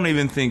everything. I don't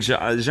even think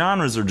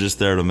genres are just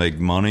there to make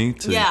money,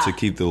 to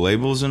keep the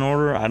labels in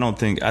order. I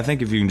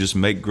think if you can just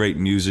make great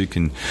music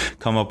and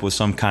come up with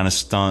some kind of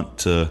stunt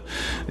to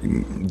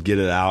get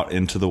it out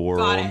into the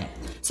world. Got it.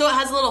 So it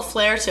has a little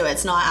flair to it.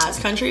 It's not as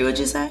country, would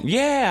you say?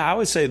 Yeah, I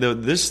would say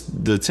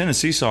the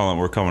Tennessee song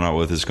that we're coming out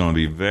with is going to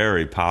be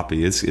very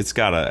poppy. It's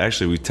got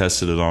actually we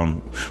tested it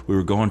on. We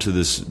were going to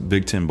this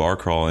Big Ten bar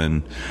crawl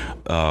in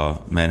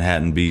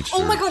Manhattan Beach.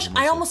 Oh my gosh,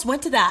 I almost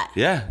went to that.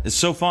 Yeah, it's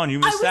so fun. You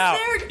missed out.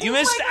 There. You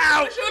missed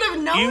out. I should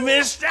have known. You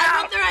missed out.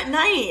 I went there at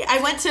night.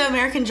 I went to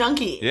American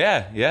Junkie.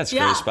 Yeah, it's a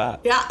great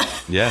spot. Yeah.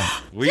 Yeah.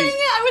 Dang it,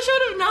 I wish I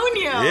would have known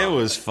you. It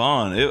was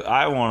fun.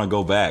 I want to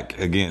go back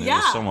again. Yeah.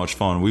 It was so much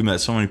fun. We met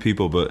so many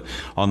people, but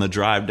on the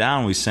drive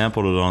down, we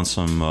sampled it on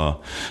some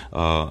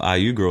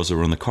IU girls that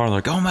were in the car. They're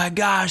like, oh my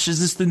gosh, is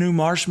this the new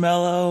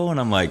Marshmallow? And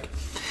I'm like,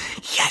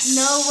 yes.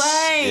 No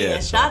way. Yeah,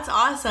 so. That's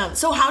awesome.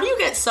 So how do you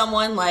get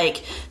someone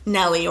like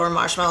Nelly or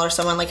Marshmallow or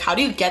someone, like, how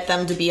do you get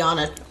them to be on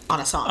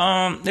a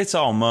song? It's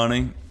all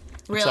money.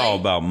 Really? It's all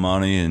about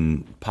money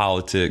and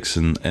politics,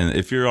 and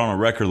if you're on a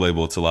record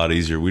label, it's a lot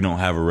easier. We don't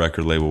have a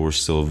record label. We're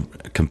still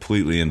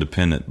completely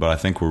independent, but I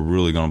think we're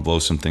really going to blow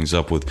some things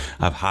up with.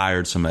 I've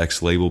hired some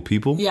ex-label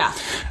people. Yeah.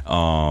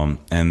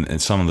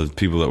 And some of the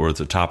people that were at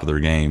the top of their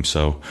game.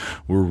 So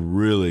we're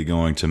really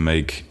going to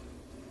make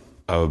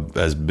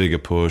as big a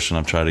push, and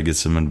I've tried to get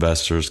some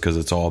investors because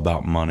it's all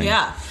about money.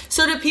 Yeah.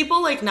 So do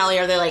people like Nelly,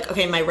 are they like,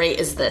 okay, my rate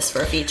is this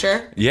for a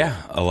feature?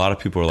 Yeah, a lot of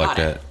people are like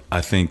that. I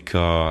think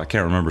I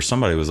can't remember.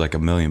 Somebody was like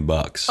 $1 million.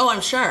 Oh,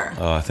 I'm sure.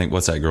 I think,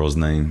 what's that girl's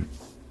name?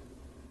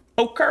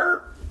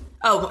 Kurt.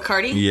 Oh,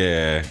 Cardi?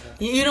 Yeah.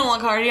 You don't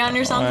want Cardi on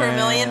your song for $1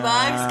 million?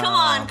 Come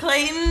on,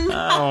 Clayton.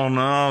 I don't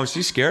know.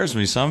 She scares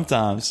me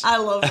sometimes. I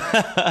love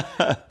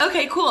her.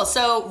 Okay, cool.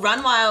 So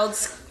Run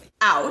Wild's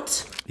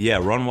out. Yeah,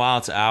 Run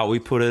Wild's out. We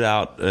put it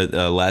out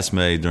last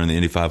May during the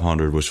Indy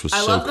 500, which was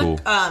so cool.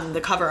 I love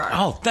the cover art.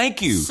 Oh,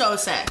 thank you. So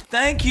sick.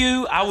 Thank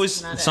you.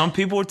 Some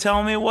people were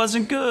telling me it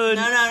wasn't good.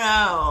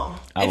 No.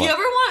 If you ever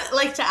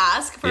want to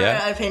ask for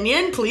an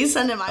opinion, please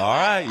send it my way. All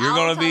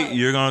right,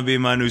 you're gonna be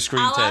my new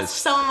screen I'll test. ask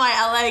some of my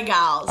LA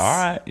gals. All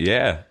right,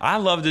 yeah, I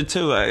loved it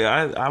too.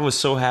 I was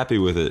so happy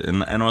with it,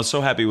 and I was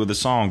so happy with the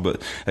song.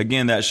 But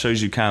again, that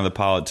shows you kind of the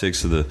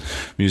politics of the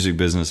music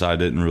business. We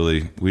didn't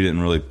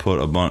really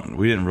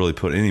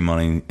put any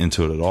money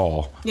into it at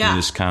all. Yeah. We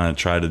just kind of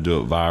tried to do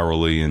it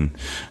virally and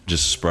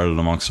just spread it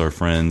amongst our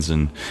friends,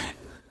 and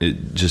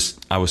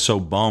I was so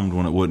bummed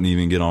when it wouldn't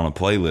even get on a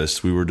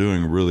playlist. We were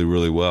doing really,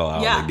 really well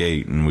out of the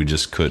gate, and we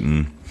just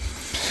couldn't.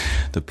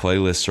 The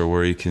playlists are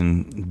where you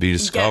can be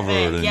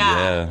discovered.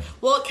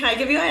 Well, can I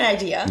give you an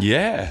idea?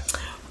 Yeah.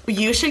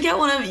 You should get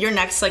one of your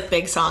next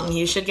big song.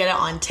 You should get it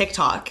on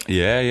TikTok.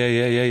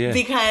 Yeah.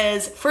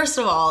 Because first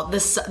of all,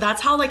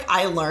 that's how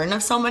I learn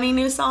of so many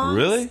new songs.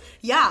 Really?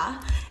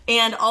 Yeah.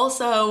 And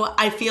also,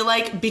 I feel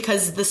like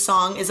because the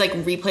song is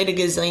replayed a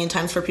gazillion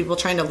times for people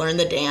trying to learn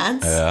the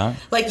dance. Yeah.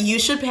 You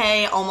should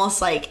pay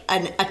almost a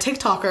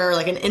TikToker or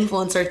an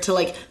influencer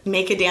to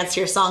make a dance to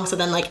your song, so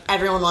then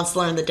everyone wants to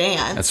learn the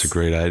dance. That's a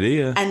great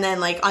idea. And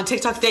then on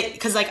TikTok,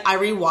 because I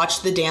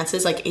rewatched the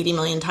dances 80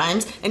 million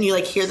times, and you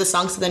hear the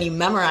song, so then you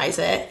memorize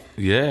it.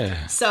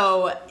 Yeah.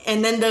 So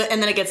and then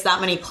it gets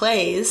that many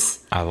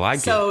plays. I like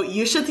it. So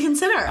you should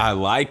consider. I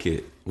like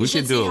it. We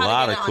could do a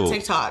lot of cool. We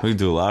could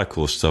do a lot of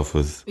cool stuff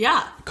with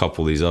a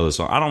couple of these other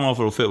songs. I don't know if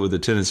it'll fit with the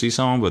Tennessee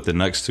song, but the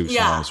next two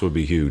songs would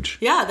be huge.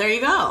 Yeah, there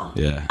you go.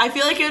 Yeah, I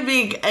feel like it'd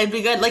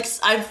be good.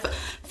 I've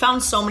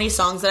found so many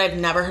songs that I've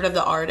never heard of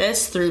the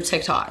artist through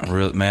TikTok.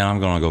 Really, man, I'm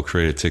gonna go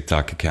create a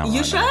TikTok account.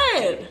 You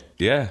should. Now.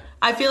 Yeah.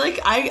 I feel like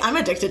I'm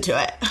addicted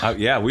to it.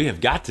 Yeah, we have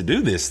got to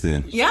do this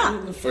then.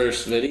 Yeah. The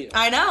first video.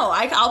 I know.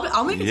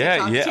 I'll make a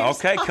TikTok. Yeah.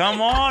 Okay,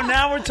 come on.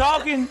 Now we're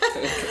talking.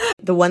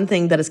 The one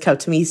thing that has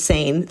kept me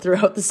sane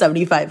throughout the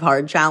 75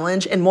 Hard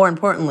Challenge, and more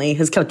importantly,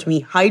 has kept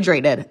me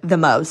hydrated the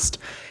most,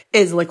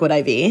 is Liquid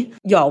IV.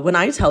 Y'all, when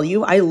I tell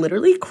you, I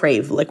literally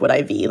crave Liquid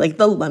IV. Like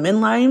the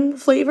lemon lime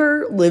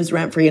flavor lives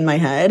rent free in my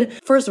head.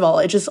 First of all,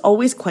 it just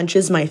always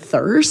quenches my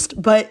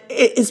thirst, but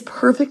it is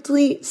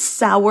perfectly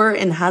sour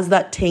and has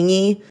that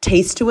tangy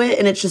taste to it.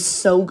 And it's just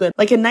so good.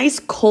 Like a nice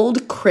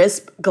cold,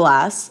 crisp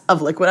glass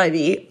of Liquid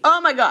IV.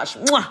 Oh my gosh.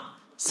 Mwah!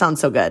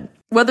 Sounds so good.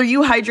 Whether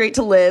you hydrate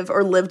to live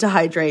or live to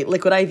hydrate,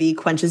 Liquid IV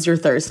quenches your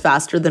thirst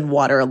faster than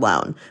water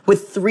alone.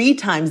 With 3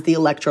 times the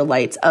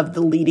electrolytes of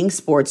the leading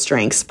sports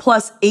drinks,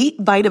 plus 8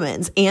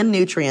 vitamins and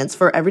nutrients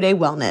for everyday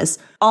wellness,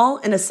 all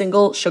in a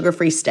single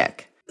sugar-free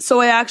stick. So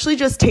I actually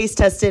just taste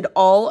tested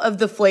all of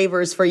the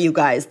flavors for you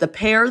guys. The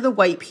pear, the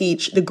white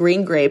peach, the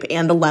green grape,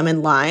 and the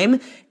lemon lime.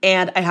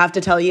 And I have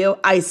to tell you,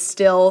 I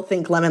still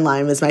think lemon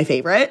lime is my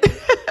favorite.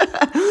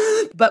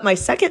 But my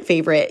second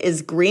favorite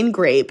is green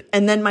grape.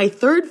 And then my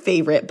third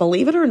favorite,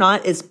 believe it or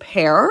not, is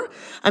pear.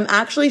 I'm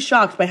actually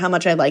shocked by how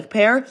much I like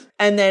pear.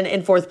 And then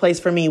in fourth place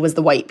for me was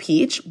the white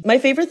peach. My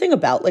favorite thing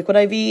about Liquid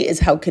IV is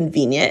how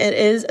convenient it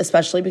is,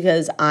 especially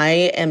because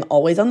I am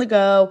always on the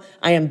go.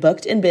 I am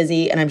booked and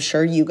busy, and I'm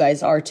sure you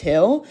guys are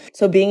too.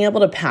 So being able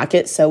to pack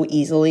it so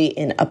easily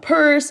in a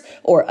purse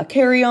or a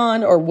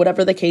carry-on or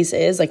whatever the case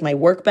is, like my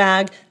work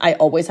bag, I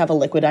always have a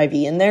Liquid IV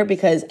in there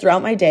because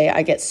throughout my day,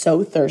 I get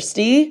so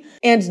thirsty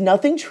and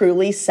nothing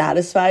truly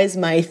satisfies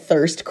my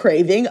thirst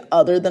craving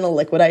other than a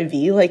Liquid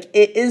IV. Like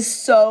it is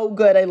so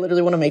good. I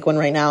literally want to make one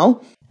right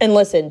now. And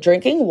listen,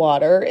 drinking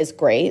water is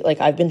great. Like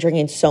I've been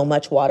drinking so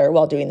much water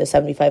while doing the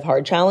 75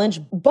 hard challenge,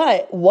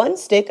 but 1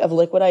 stick of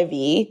Liquid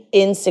IV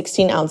in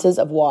 16 ounces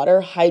of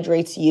water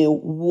hydrates you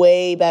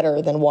way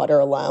better than water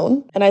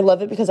alone. And I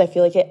love it because I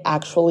feel like it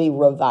actually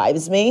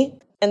revives me.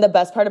 And the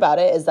best part about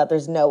it is that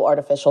there's no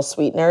artificial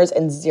sweeteners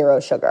and 0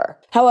 sugar.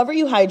 However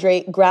you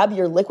hydrate, grab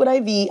your Liquid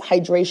IV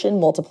Hydration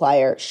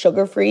Multiplier,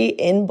 sugar-free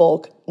in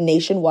bulk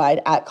nationwide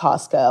at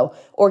Costco,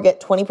 or get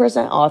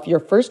 20% off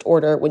your first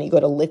order when you go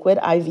to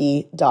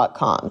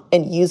liquidiv.com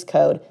and use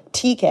code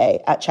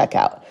TK at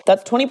checkout.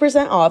 That's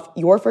 20% off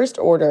your first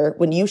order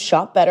when you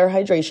shop Better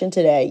Hydration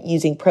today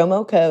using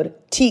promo code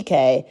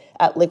TK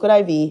at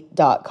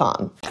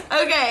liquidiv.com.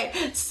 Okay,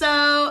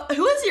 so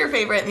who is your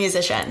favorite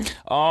musician?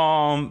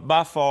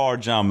 By far,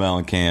 John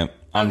Mellencamp.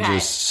 I'm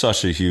just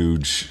such a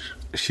huge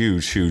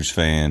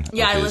fan.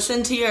 Yeah, I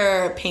listened to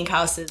your Pink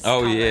Houses.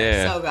 Oh, cover.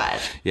 yeah. So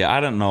good. Yeah, I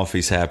don't know if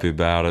he's happy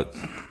about it,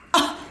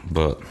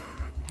 but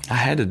I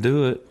had to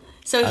do it.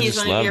 So he's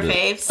one of your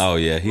faves? Oh,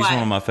 yeah, he's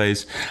one of my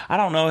faves. I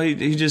don't know.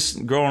 He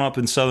just, growing up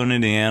in southern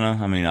Indiana,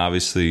 I mean,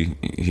 obviously,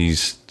 he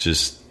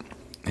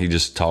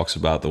just talks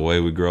about the way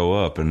we grow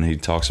up, and he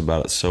talks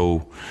about it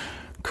so...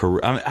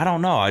 I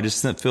don't know. I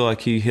just feel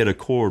like he hit a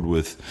chord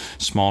with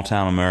small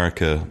town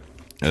America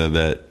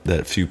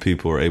that few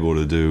people are able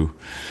to do.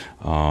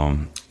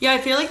 Yeah, I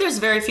feel like there's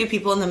very few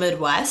people in the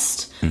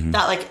Midwest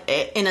that, like,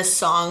 in a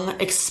song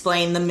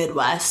explain the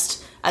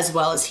Midwest as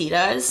well as he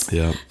does.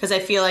 Yeah. Because I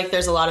feel like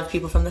there's a lot of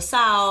people from the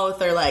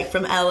South or, like,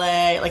 from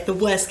LA, like the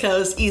West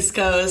Coast, East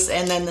Coast,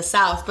 and then the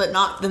South, but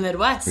not the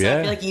Midwest. So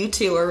I feel like you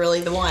two are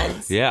really the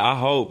ones. Yeah, I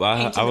hope.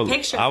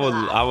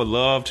 I would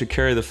love to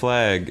carry the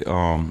flag.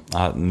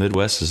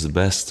 Midwest is the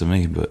best to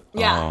me, but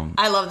yeah,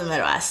 I love the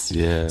Midwest.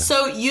 Yeah.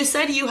 So you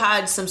said you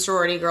had some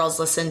sorority girls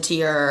listen to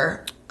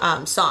your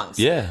songs.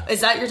 Yeah.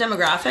 Is that your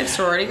demographic,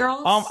 sorority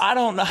girls? I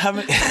don't know. I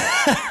mean,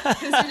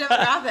 who's your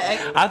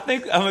demographic?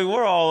 I mean,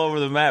 we're all over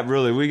the map,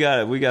 really. We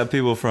got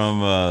people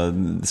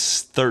from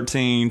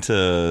 13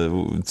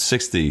 to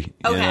 60, you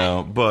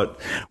know. But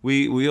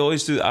we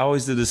always do. I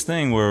always did this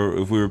thing where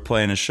if we were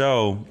playing a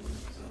show,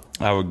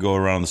 I would go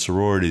around the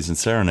sororities and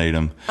serenade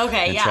them.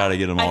 And try to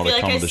get them all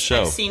to come to the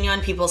show. I've seen you on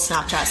people's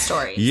Snapchat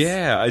stories.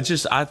 Yeah,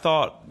 I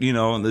thought,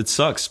 it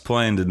sucks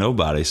playing to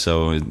nobody.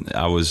 So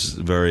I was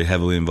very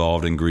heavily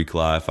involved in Greek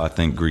life. I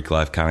think Greek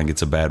life kind of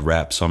gets a bad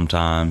rap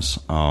sometimes.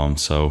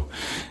 So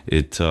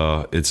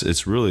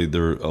it's really,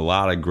 there are a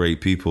lot of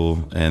great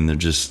people, and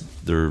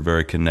they're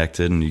very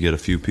connected, and you get a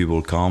few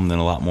people to come, then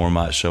a lot more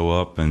might show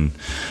up. And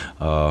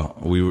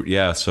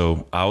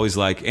so I always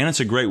and it's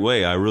a great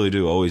way, I really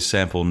do always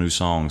sample new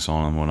songs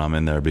on them when I'm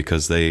in there,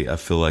 because I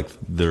feel like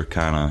they're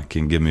kind of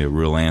can give me a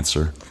real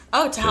answer.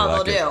 Oh, to how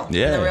they'll do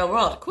in the real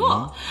world. Cool.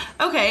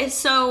 Mm-hmm. Okay,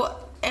 so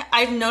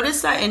I've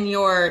noticed that in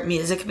your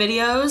music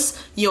videos,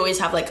 you always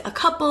have like a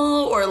couple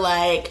or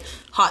like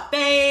hot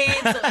babes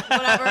or like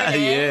whatever it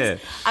is.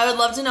 Yeah. I would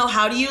love to know,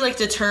 how do you like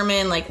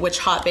determine like which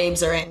hot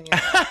babes are in your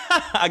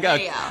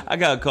video? I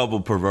got a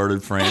couple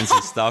perverted friends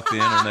that stalk the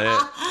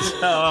internet.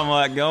 So I'm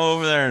like, go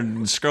over there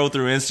and scroll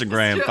through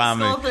Instagram and find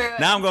me.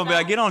 Now I'm going to be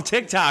like, get on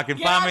TikTok and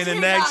find me the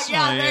next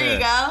one. Yeah, there you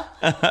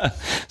go.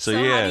 So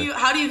yeah.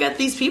 How do you get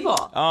these people?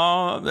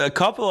 A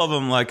couple of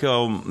them, like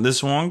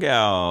this one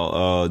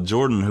gal,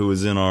 Jordan, who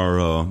was in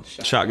our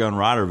Shotgun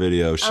Rider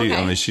video.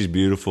 I mean, she's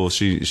beautiful.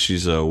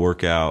 She's a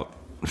workout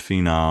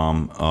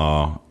phenom.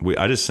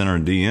 I just sent her a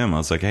DM. I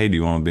was like, hey, do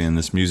you want to be in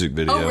this music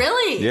video? Oh,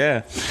 really?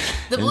 Yeah.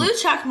 The blue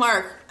check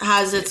mark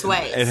has its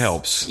ways. It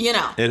helps. You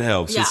know. It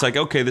helps. Yeah. It's like,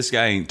 okay, this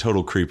guy ain't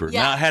total creeper.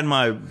 Yeah. Now, I had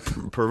my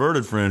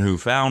perverted friend who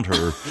found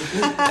her,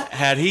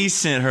 had he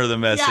sent her the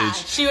message. Yeah,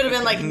 she would have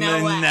been like,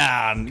 no way.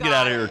 Nah, get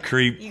out of here,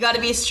 creep. You got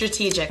to be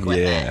strategic with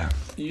Yeah. it.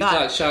 You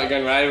thought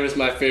Shotgun Rider was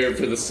my favorite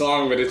for the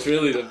song, but it's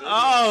really the video.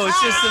 Oh,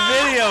 it's just the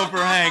video for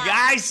Hank.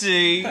 I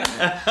see.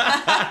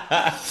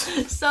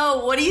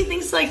 So, what do you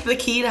think is like the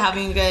key to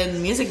having a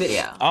good music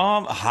video?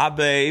 Hot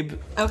babe.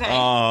 Okay.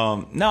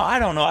 No, I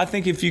don't know. I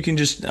think if you can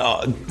just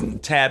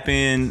tap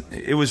in,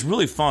 it was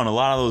really fun. A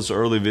lot of those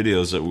early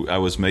videos that I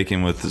was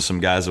making with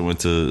some guys that went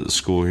to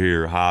school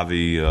here,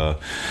 Javi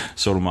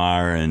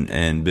Sotomayor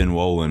and Ben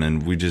Wolin,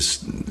 and we're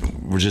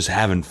just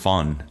having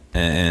fun.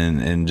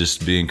 And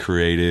just being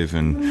creative,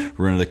 and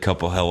rented a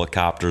couple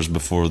helicopters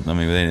before. I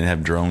mean, they didn't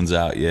have drones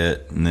out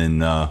yet, and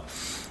then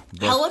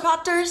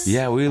Helicopters?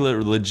 yeah, we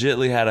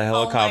legitly had a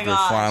helicopter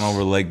flying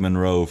over Lake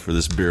Monroe for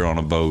this Beer on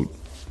a Boat.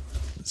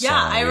 Yeah,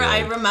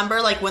 I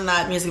remember like when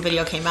that music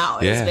video came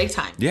out. It was big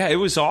time. Yeah, it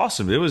was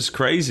awesome. It was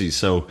crazy.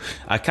 So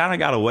I kind of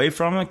got away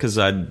from it because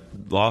I'd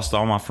lost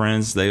all my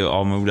friends. They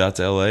all moved out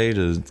to LA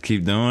to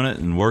keep doing it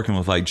and working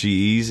with like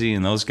G-Eazy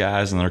and those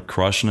guys, and they're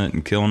crushing it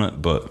and killing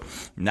it. But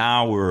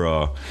now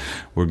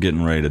we're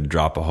getting ready to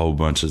drop a whole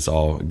bunch. It's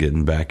all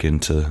getting back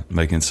into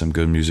making some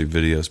good music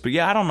videos. But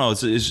yeah, I don't know.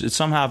 It's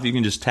somehow if you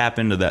can just tap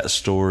into that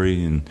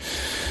story and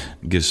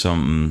give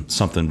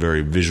something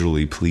very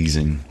visually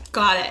pleasing.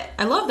 Got it.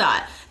 I love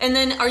that. And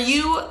then are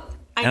you...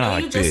 I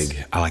like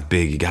big. I like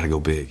big. You got to go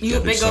big. You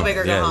go big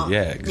or go home.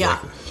 Yeah,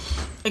 exactly.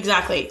 Yeah,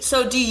 exactly.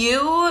 So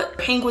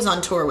Hank was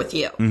on tour with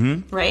you,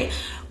 right?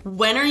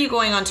 When are you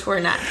going on tour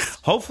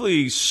next?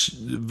 Hopefully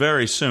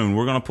very soon.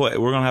 We're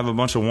gonna have a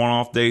bunch of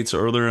one-off dates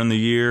earlier in the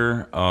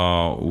year.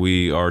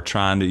 We are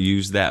trying to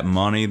use that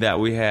money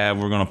that we have.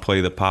 We're gonna play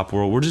the pop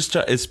world.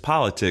 It's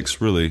politics,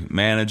 really.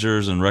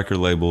 Managers and record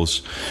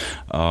labels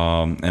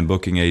and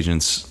booking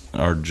agents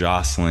are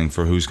jostling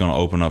for who's going to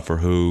open up for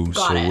who.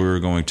 We're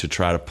going to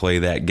try to play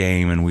that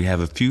game, and we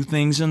have a few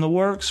things in the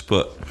works.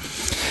 But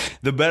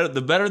the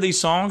better these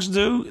songs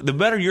do, the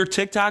better your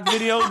TikTok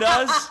video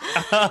does.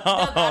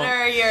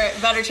 the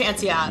better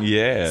chance you have.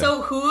 Yeah.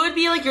 So who would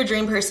be like your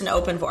dream person to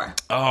open for?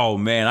 Oh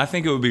man, I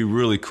think it would be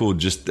really cool.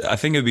 I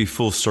think it'd be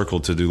full circle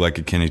to do like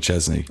a Kenny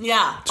Chesney.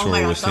 Yeah. Oh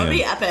my gosh, that would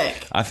be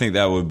epic. I think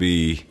that would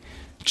be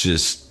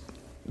just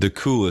the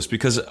coolest,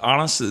 because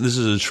honestly, this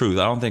is the truth.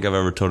 I don't think I've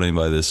ever told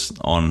anybody this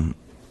on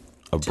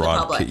a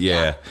broadcast.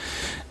 Yeah.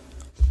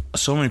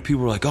 So many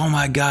people were like, "Oh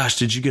my gosh,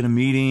 did you get to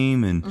meet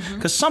him?" And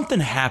because something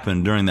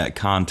happened during that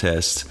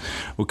contest,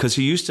 because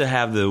he used to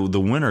have the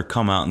winner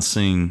come out and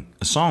sing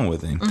a song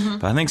with him.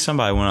 But I think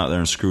somebody went out there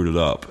and screwed it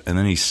up, and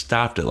then he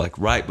stopped it like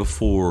right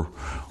before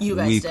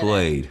we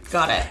played.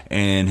 Got it.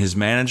 And his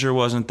manager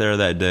wasn't there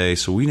that day,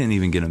 so we didn't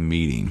even get a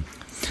meeting.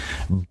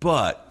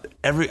 But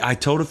I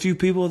told a few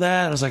people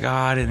that. I was like,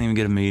 I didn't even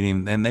get a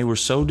meeting. And they were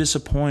so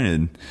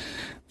disappointed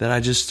that I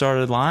just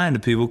started lying to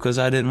people because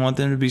I didn't want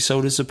them to be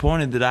so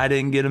disappointed that I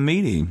didn't get a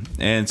meeting.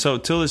 And so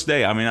till this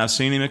day, I mean, I've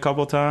seen him a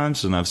couple of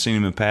times and I've seen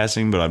him in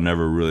passing, but I've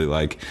never really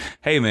like,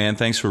 hey man,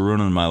 thanks for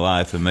ruining my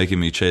life and making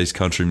me chase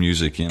country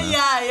music, you know?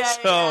 Yeah.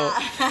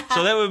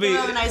 So that would be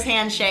a nice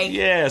handshake.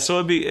 Yeah, so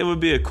it would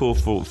be a cool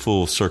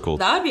full circle.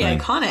 That would be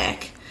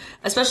iconic.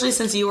 Especially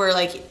since you were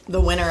like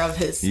the winner of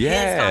his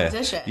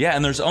competition. Yeah,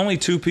 and there's only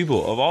two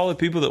people. Of all the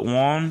people that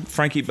won,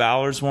 Frankie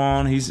Ballard's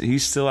won.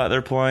 He's still out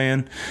there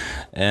playing.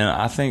 And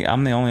I think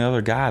I'm the only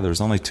other guy.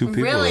 There's only two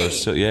people. Really?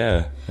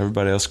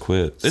 Everybody else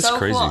quit. It's so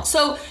crazy. Cool.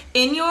 So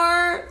in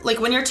your, like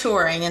when you're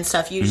touring and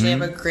stuff, you usually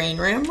have a green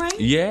room, right?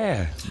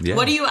 Yeah.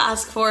 What do you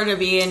ask for to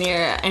be in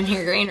your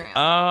green room?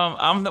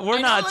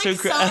 We're not too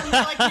crazy. Some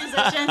like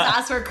musicians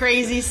ask for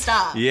crazy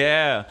stuff.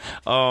 Yeah.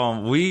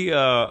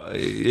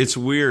 It's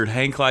weird.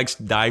 Hank likes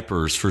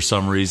diapers for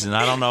some reason.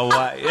 I don't know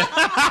why.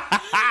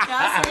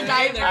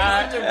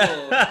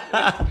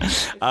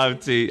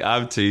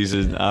 I'm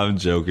teasing. I'm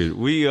joking.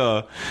 We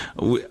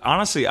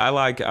honestly, we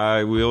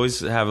always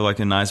have like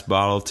a nice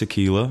bottle of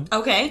tequila.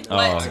 Okay.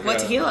 What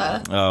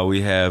tequila?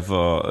 We have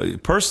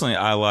personally,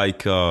 I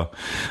like.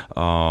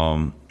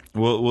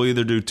 We'll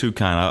either do two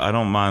kind. I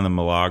don't mind the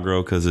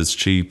Milagro because it's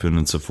cheap and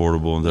it's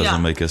affordable and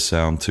doesn't make us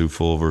sound too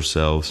full of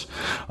ourselves.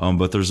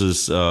 But there's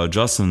this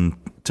Justin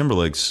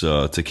Timberlake's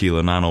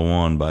Tequila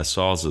 901 by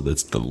Salsa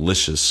that's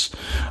delicious.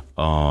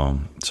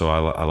 So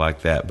I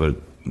like that, but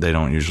they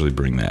don't usually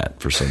bring that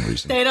for some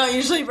reason. They don't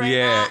usually bring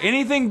that? Yeah,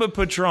 anything but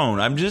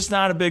Patron. I'm just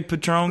not a big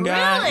Patron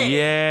guy. Really?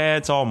 Yeah,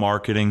 it's all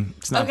marketing.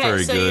 It's not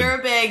very good. Okay, so you're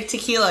a big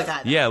tequila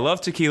guy then. Yeah, I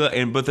love tequila,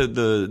 but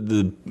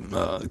the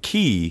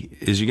key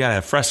is you gotta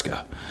have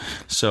Fresca.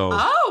 So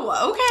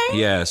okay.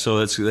 Yeah,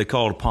 so they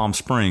call it a Palm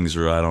Springs,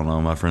 or I don't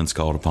know. My friends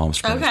call it a Palm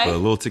Springs. Okay. But a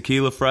little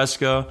tequila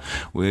Fresca.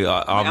 We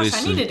obviously.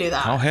 Gosh, I need to do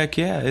that. Oh heck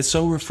yeah, it's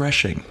so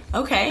refreshing.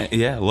 Okay.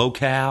 Yeah, low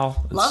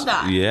cal. Love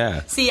that.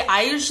 Yeah. See,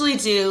 I usually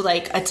do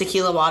like a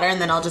tequila water,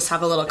 and then I'll just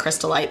have a little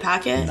Crystal Light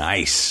packet.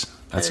 Nice.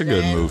 That's a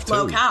good move too.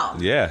 Low cal.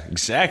 Yeah,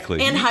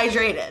 exactly. And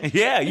hydrated.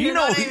 Yeah, you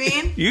know what I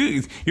mean.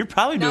 You're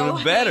probably doing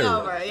it better.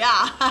 Hangover,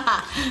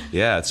 yeah.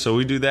 Yeah, so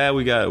we do that.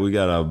 We got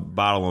a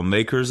bottle of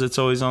Makers that's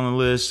always on the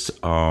list.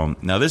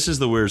 Now this is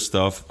the weird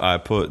stuff. I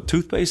put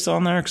toothpaste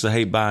on there because I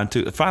hate buying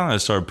Finally, I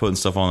started putting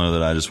stuff on there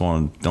that I just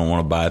don't want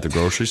to buy at the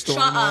grocery store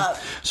anymore.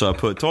 So I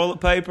put toilet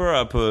paper.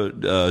 I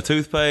put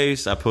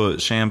toothpaste. I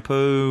put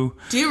shampoo.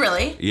 Do you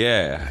really?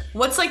 Yeah.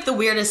 What's like the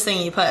weirdest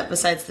thing you put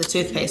besides the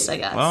toothpaste? I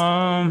guess.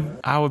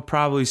 I would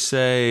probably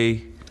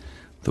say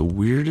the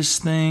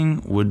weirdest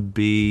thing would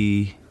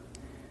be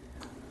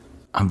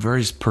I'm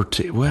very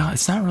well,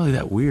 it's not really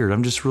that weird.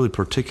 I'm just really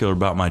particular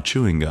about my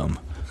chewing gum.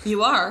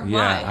 You are?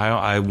 Yeah, why?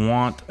 I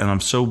want, and I'm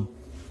so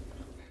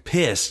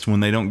pissed when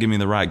they don't give me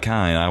the right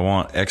kind. I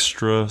want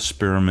extra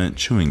spearmint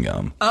chewing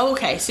gum. Oh,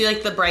 okay. So you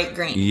like the bright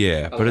green?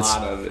 Yeah, but it's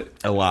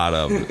a lot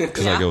of it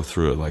because Yeah? I go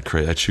through it like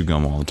crazy. I chew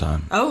gum all the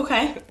time. Oh,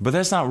 okay. But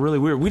that's not really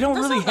weird. We don't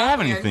That's really not that have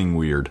weird. anything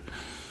weird.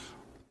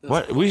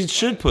 What we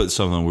should put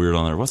something weird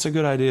on there. What's a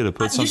good idea to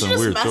put something you should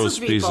weird? just Throw a mess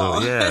with piece people.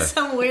 of yeah.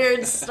 Some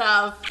weird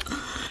stuff.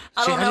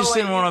 I See, don't I know just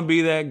didn't want to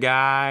be that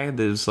guy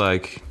that's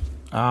like,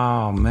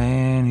 oh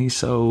man, he's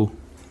so.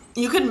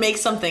 You could make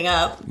something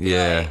up.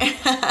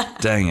 Yeah.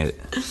 Dang it.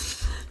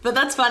 But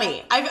that's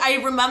funny.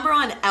 I remember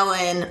on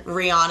Ellen,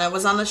 Rihanna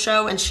was on the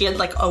show, and she had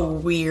like a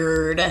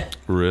weird,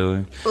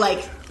 Really?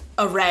 like,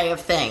 array of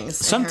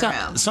things. in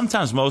her room.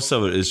 Sometimes most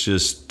of it is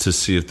just to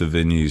see if the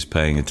venue's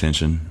paying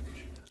attention.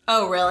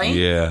 Oh, really?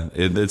 Yeah,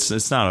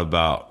 it's not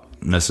about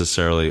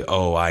necessarily.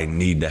 Oh, I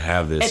need to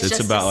have this. It's It's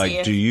just about to see like,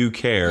 if do you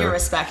care? You're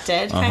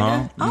respected,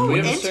 kind of. Oh, we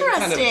have interesting. a certain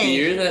kind of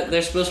beer that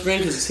they're supposed to bring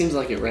because it seems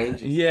like it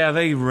ranges. Yeah,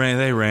 they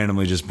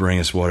randomly just bring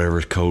us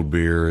whatever cold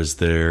beer is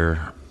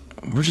there.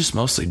 We're just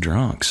mostly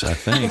drunks, I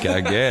think.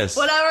 I guess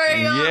whatever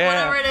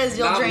it is,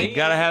 you'll Not drink. me.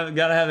 gotta have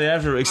the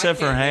after, except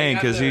for can't Hank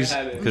drink. because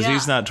I've never had it.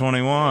 he's not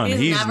 21.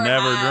 He's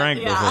never had-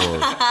 drank yeah.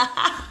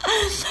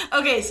 before.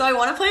 Okay, so I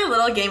want to play a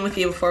little game with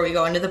you before we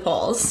go into the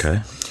polls.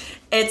 Okay.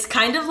 It's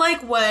kind of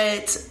like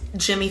what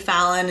Jimmy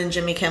Fallon and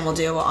Jimmy Kimmel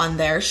do on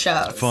their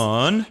shows.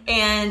 Fun.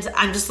 And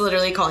I'm just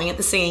literally calling it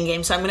the singing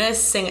game. So I'm going to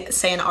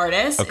say an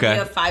artist. Okay. And you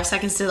have 5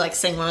 seconds to like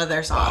sing one of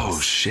their songs. Oh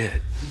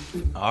shit.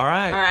 All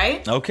right. All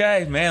right.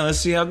 Okay, man. Let's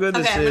see how good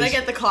this Okay, I'm is. going to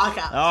get the clock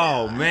out.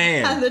 Oh Have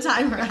man. the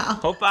timer out.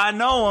 Hope I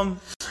know him.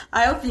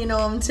 I hope you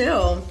know them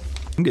too.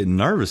 I'm getting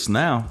nervous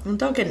now.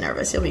 Don't get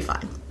nervous. You'll be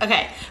fine.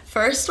 Okay.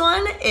 First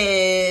one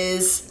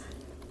is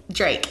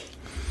Drake.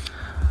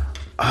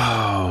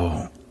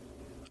 Oh.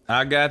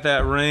 I got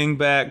that ring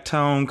back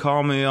tone.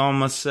 Call me on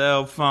my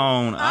cell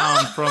phone.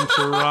 I'm from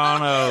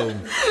Toronto.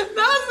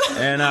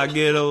 And I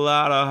get a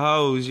lot of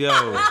hoes, yo.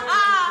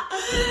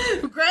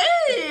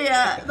 Great.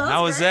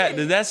 How was that?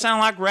 Did that sound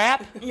like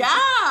rap?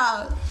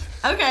 Yeah.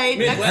 Okay,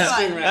 next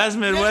Midwestern one. rap. That's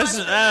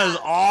Midwestern. That is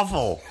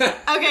awful.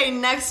 Okay,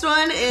 next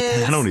one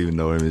is I don't even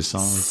know any of his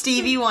songs.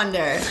 Stevie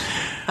Wonder.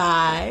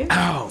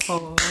 5,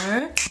 4.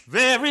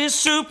 Very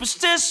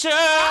superstitious.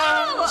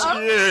 Oh,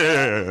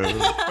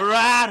 Yeah.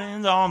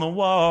 Writings on the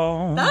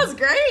wall. That was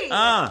great.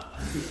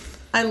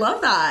 I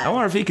love that. I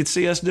wonder if he could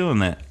see us doing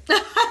that.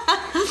 Good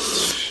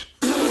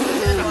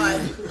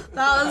one.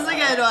 That was a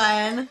good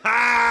one.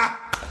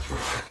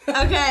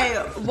 Okay,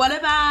 what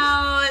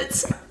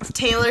about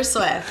Taylor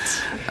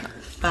Swift?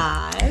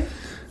 5,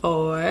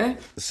 4.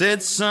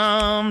 Said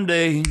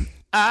someday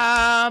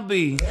I'll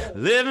be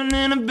living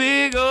in a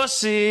big old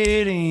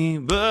city,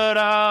 but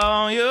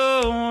all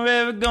you're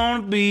ever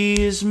gonna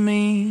be is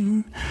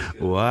me.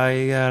 Why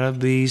you gotta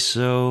be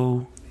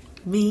so...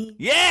 Me.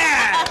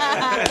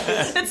 Yeah!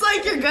 It's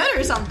like you're good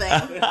or something.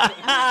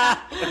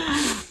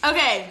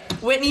 Okay,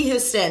 Whitney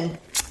Houston.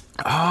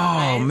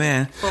 Oh,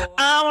 man. 4.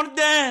 I wanna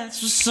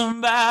dance with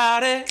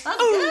somebody. That's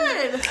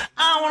good.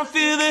 I wanna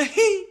feel the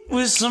heat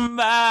with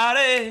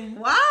somebody.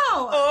 Wow.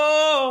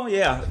 Oh,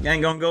 yeah.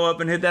 Ain't gonna go up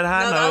and hit that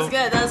high No, note. that was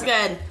good. That was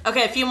good.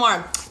 Okay, a few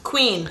more.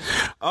 Queen.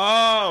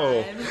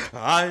 Oh,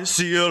 I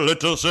see a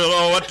little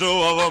silhouette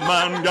of a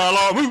man.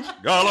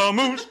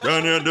 Galamoose,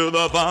 can you do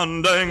the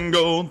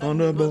fandango?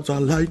 Thunderbolts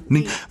are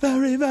lightning,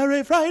 very,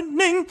 very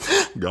frightening.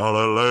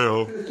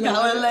 Galileo.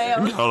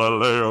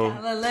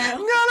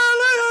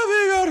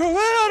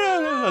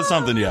 That's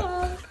something, yeah.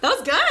 That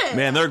was good.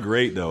 Man, they're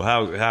great, though.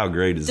 How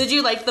great is it? Did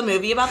you like the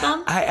movie about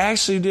them? I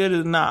actually did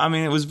it. Not, I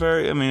mean,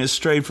 it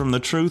strayed from the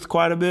truth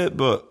quite a bit,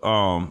 but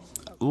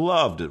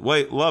loved it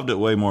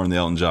way more than the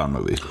Elton John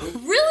movie.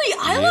 Really?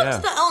 I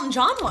loved the Elton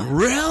John one.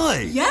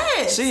 Really?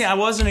 Yes. See, I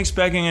wasn't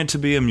expecting it to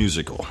be a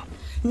musical.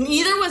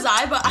 Neither was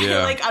I, but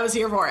Yeah. I was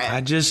here for it.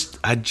 I just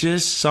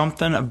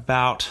something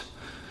about.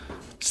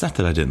 It's not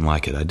that I didn't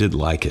like it. I did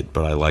like it,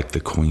 but I liked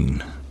the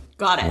Queen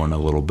Got it. one a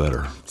little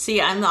better.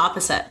 See, I'm the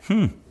opposite.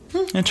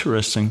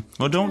 Interesting.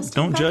 Well,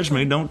 don't judge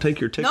me. Don't take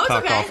your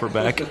TikTok okay. offer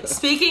back.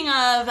 Speaking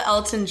of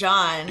Elton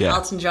John, Yeah.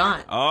 Elton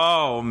John.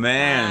 Oh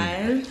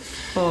man. 5,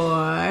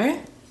 4,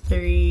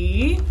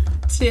 3,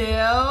 2.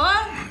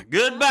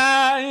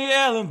 Goodbye,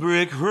 yellow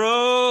brick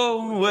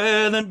road,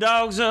 where the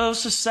dogs of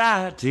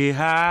society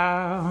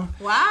howl.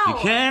 Wow. You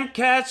can't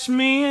catch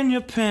me in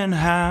your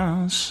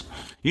penthouse.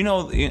 You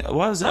know,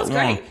 what was that one?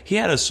 Great. He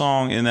had a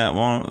song in that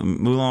one,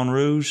 Moulin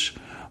Rouge.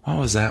 What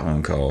was that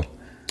one called?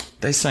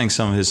 They sang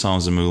some of his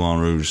songs in Moulin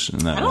Rouge. In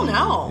that I don't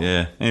know.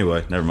 Yeah.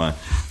 Anyway, never mind.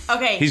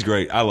 Okay. He's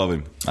great. I love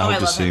him. I hope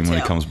to see him when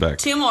he comes back.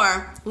 2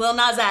 more. Lil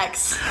Nas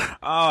X.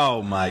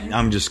 Oh, my.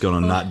 I'm just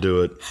going to not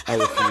do it.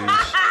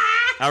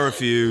 I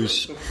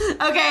refuse.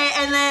 Okay,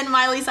 and then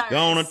Miley Cyrus.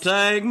 Gonna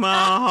take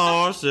my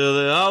horse to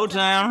the old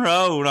town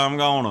road. I'm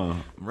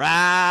gonna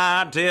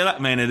ride till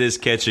man, it is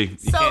catchy.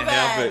 You can't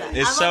help it.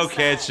 It's so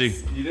catchy.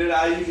 You did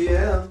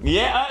IUDM.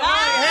 Yeah.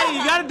 Hey,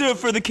 you gotta do it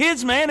for the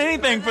kids, man.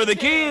 Anything for the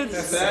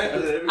kids.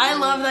 I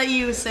love that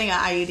you sing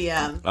at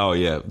IUDM. Oh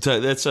yeah,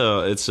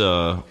 it's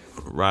a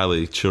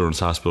Riley Children's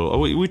Hospital.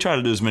 We try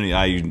to do as many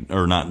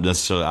not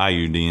necessarily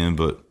IUDM,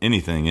 but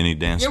anything, any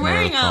dance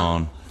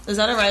marathon. Is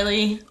that a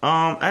Riley?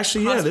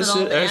 Actually, yeah, this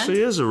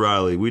actually is a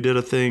Riley. We did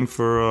a thing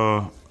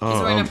for. He's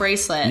wearing a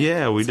bracelet.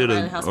 Yeah, we did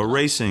a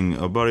racing.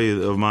 A buddy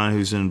of mine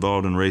who's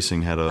involved in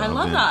racing had a. I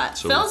love that.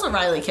 So, Phil's a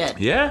Riley kid.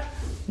 Yeah,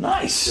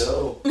 nice.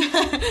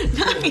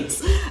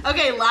 Nice.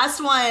 Okay,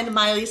 last one.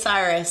 Miley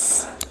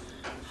Cyrus.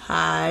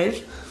 5,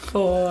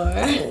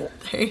 4,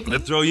 3.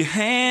 Throw your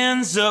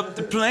hands up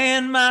to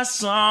playing my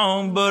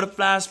song,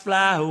 butterflies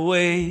fly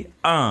away.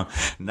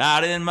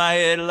 Nodding my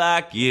head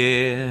like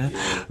yeah,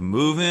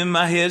 moving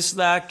my hips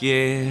like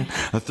yeah.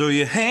 Throw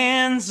your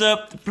hands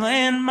up to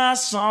playing my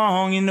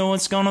song, you know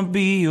it's gonna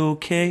be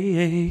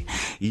okay.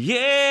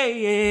 Yeah,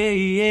 yeah,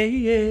 yeah,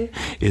 yeah.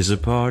 It's a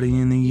party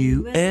in the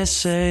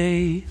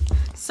USA.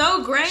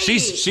 So great.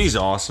 She's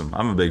awesome.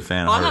 I'm a big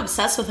fan of her. I'm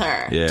obsessed with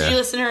her. Yeah. Did you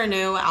listen to her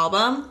new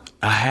album?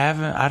 I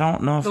haven't. I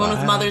don't know if the one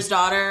with Mother's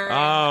Daughter.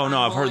 Oh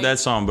no, I've heard that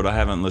song, but I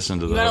haven't listened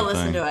to the whole thing.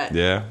 You gotta listen to it.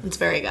 Yeah, it's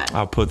very good.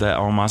 I'll put that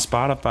on my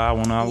Spotify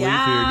when I leave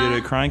here. Get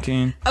it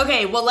cranking.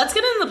 Okay, well let's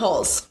get into the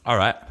polls. All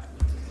right.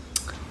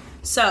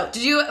 So,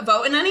 did you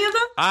vote in any of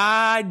them?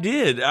 I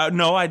did.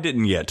 No, I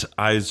didn't yet.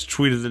 I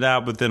tweeted it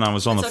out, but then I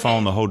was on the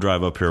phone the whole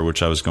drive up here,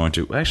 which I was going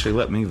to. Actually,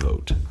 let me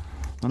vote.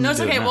 No, it's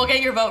okay. We'll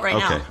get your vote right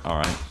now. Okay. All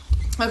right.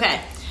 Okay.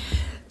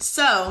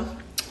 So,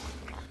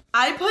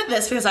 I put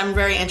this because I'm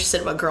very interested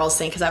in what girls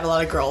think because I have a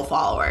lot of girl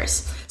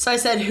followers. So I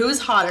said, who's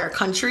hotter,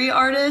 country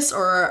artist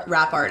or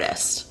rap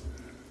artist?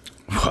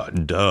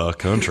 Duh,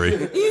 country.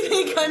 You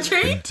think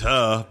country?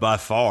 Duh, by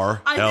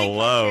far. I think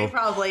country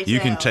probably too. You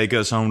can take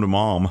us home to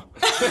mom.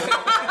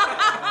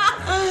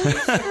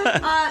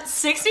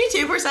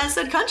 62%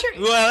 said country.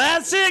 Well,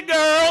 that's it,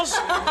 girls.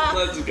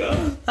 Let's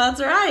go. That's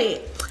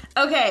right.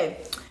 Okay.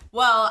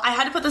 Well, I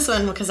had to put this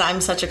one because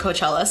I'm such a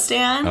Coachella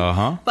stan.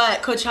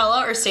 But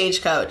Coachella or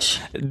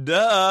Stagecoach?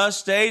 Duh,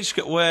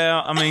 Stagecoach.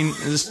 Well, I mean,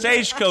 the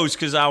Stagecoach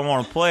because I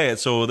want to play it,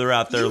 so they're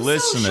out there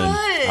listening. So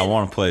I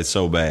want to play it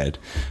so bad.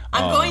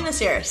 I'm going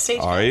this year.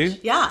 Stagecoach. Are you?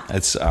 Yeah.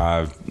 It's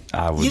I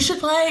would. You should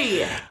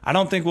play. I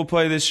don't think we'll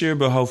play this year,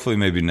 but hopefully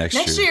maybe next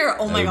year. Next year?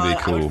 Oh my God,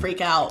 cool. I would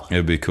freak out.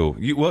 It'd be cool.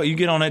 You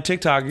get on that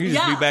TikTok. You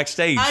just be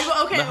backstage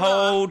the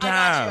whole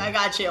time. I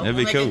got you. It'd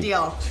be we'll cool. Make a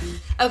deal.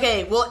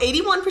 Okay, well,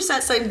 81%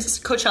 said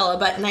Coachella,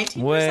 but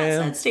 19%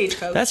 said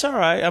Stagecoach. That's all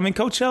right. I mean,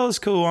 Coachella's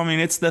cool. I mean,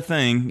 it's the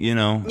thing, you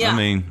know. Yeah. I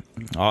mean,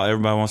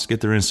 everybody wants to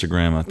get their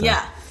Instagram out there.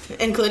 Yeah,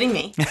 including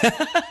me.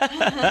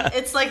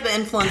 It's like the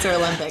influencer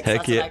Olympics.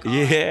 Heck that's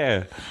yeah.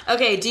 Yeah.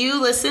 Okay, do you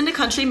listen to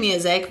country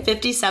music?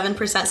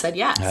 57% said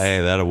yes.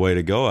 Hey, that's a way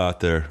to go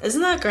out there.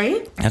 Isn't that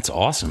great? That's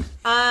awesome.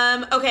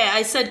 Okay,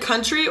 I said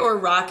country or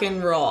rock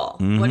and roll.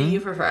 Mm-hmm. What do you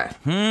prefer?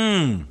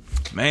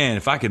 Man,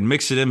 if I could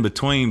mix it in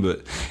between,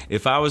 but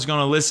if I was going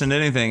to listen to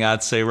anything,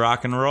 I'd say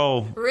rock and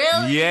roll.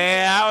 Really?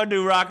 Yeah, I would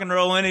do rock and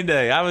roll any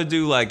day. I would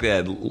do like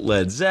that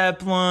Led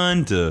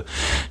Zeppelin to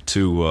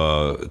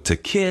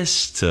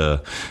Kiss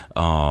to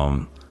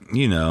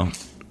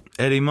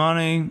Eddie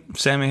Money,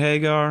 Sammy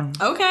Hagar.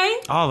 Okay.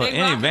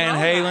 Any Van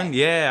Halen. Guy.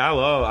 Yeah,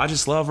 I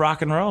just love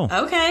rock and roll.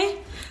 Okay.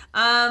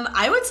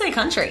 I would say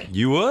country.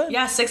 You would?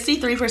 Yeah,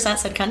 63%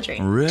 said country.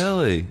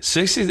 Really?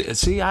 60?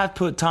 See, I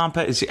put Tom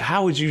Petty. See,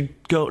 how would you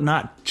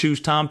not choose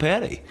Tom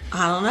Petty?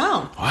 I don't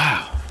know.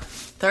 Wow.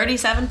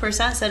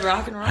 37% said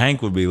rock and roll.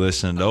 Hank would be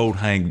listening to old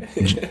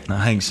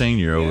Hank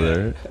Senior over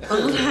there.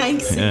 Old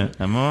Hank Senior. Yeah.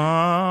 I'm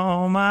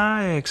all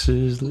my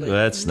exes.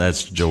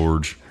 That's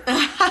George.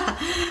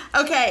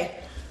 Okay.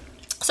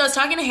 So I was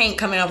talking to Hank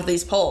coming up with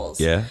these polls.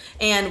 Yeah.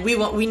 And we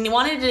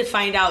wanted to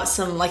find out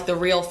some like the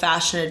real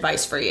fashion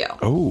advice for you.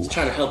 Oh.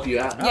 Trying to help you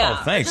out. Yeah.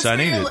 Oh, thanks. I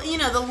need it. You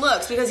know, the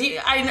looks because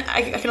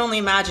I can only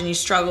imagine you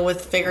struggle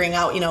with figuring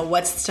out,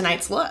 what's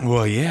tonight's look.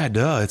 Well, yeah,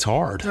 duh. It's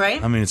hard.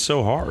 Right? I mean, it's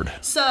so hard.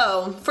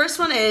 So, first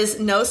one is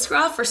no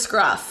scruff or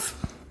scruff.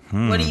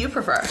 What do you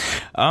prefer?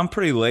 I'm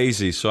pretty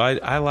lazy, so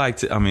I like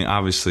to. I mean,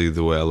 obviously,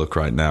 the way I look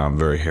right now, I'm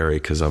very hairy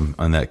because I'm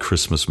in that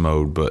Christmas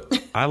mode.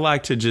 But I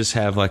like to just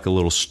have like a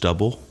little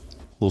stubble.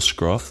 Little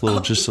scruff,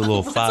 just a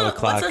little 5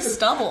 o'clock. What's a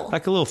stubble?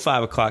 Like a little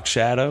 5 o'clock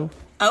shadow.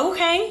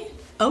 Okay,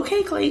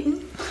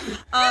 Clayton.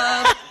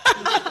 I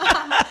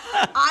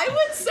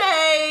would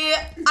say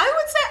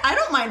I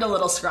don't mind a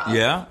little scruff.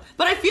 Yeah,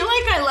 but I feel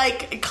like I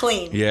like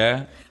clean.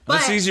 Yeah.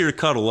 That's easier to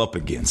cuddle up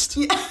against.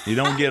 Yeah. You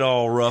don't get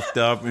all roughed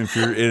up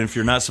if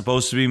you're not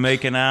supposed to be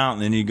making out,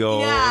 and then you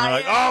go, and they're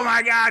like, "Oh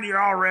my God, you're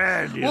all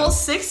red." Well,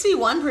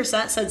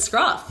 61% said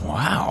scruff.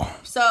 Wow.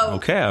 So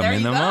okay, I'm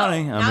in the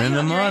money. I'm in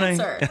the money.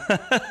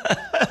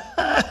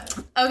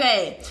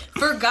 Okay,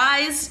 for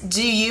guys,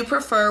 do you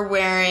prefer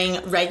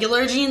wearing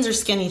regular jeans or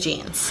skinny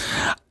jeans?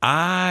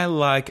 I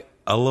like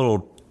a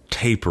little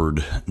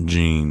tapered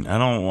jean. I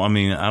don't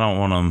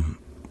want them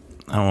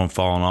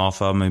falling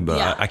off of me,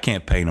 but I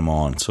can't paint them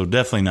on. So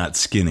definitely not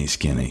skinny.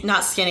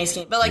 Not skinny,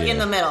 but like in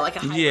the middle, like a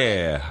hybrid.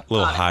 Yeah, a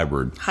little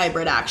hybrid.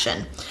 Hybrid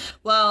action.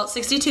 Well,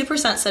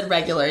 62% said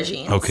regular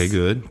jeans. Okay,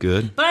 good.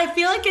 But I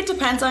feel like it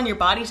depends on your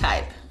body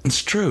type.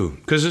 It's true.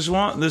 Because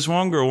this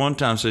one girl one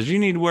time says, you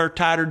need to wear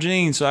tighter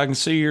jeans so I can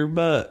see your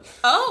butt.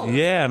 Oh.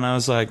 Yeah, and I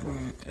was like,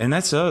 and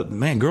that's,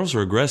 man, girls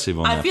are aggressive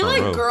on that I feel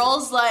front like row.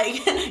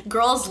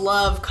 girls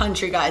love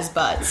country guys'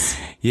 butts.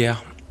 Yeah.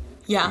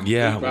 Yeah.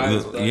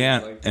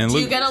 And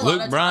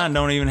Luke Bryan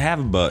don't even have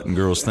a butt, and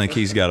girls think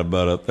he's got a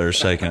butt up there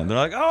shaking it. They're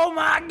like, "Oh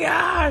my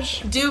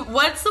gosh!" Dude,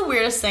 what's the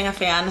weirdest thing a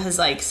fan has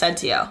like said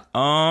to you?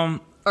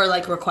 Or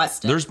like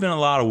requested? There's been a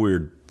lot of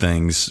weird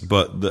things,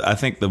 but I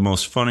think the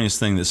most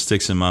funniest thing that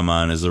sticks in my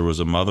mind is there was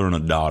a mother and a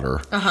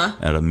daughter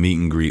at a meet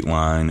and greet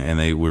line, and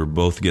we were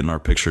both getting our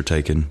picture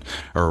taken,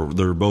 or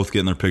they were both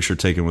getting their picture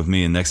taken with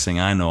me, and next thing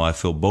I know, I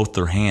feel both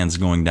their hands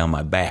going down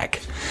my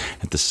back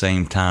at the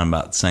same time,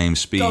 about the same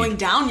speed. Going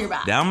down your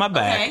back? Down my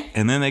back,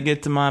 and then they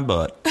get to my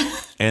butt.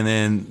 And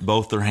then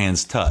both their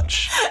hands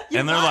touch.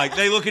 And they're like,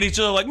 they look at each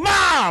other like,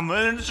 "Mom!"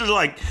 And it's just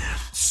like,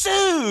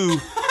 "Sue!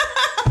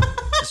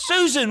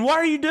 Susan, what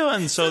are you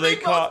doing?" So they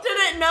both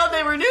didn't know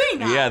they were doing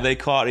that. Yeah, they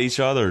caught each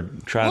other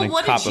trying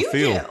to cop a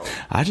feel. Do?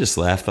 I just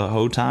laughed the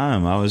whole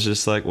time. I was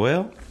just like,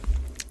 well,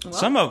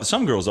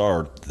 some girls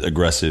are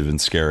aggressive and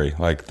scary.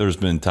 Like, there's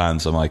been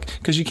times I'm like,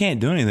 because you can't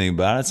do anything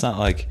about it. It's not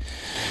like...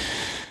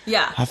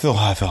 Yeah. I feel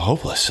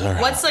hopeless.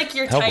 What's like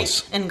your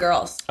helpless. type in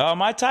girls?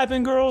 My type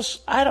in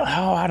girls? I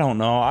don't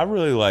know. I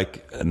really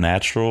like a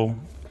natural...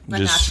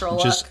 natural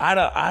look.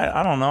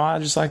 I don't know. I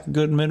just like a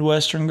good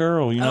Midwestern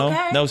girl, you know,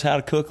 knows how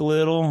to cook a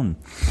little and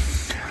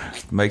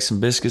make some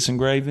biscuits and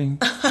gravy.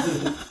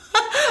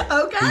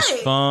 Who's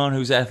fun,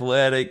 who's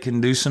athletic, can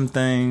do some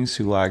things,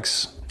 who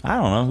likes, I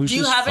don't know, who's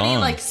just fun. Do you have any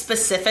like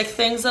specific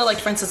things though? Like,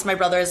 for instance, my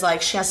brother is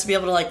like, she has to be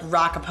able to like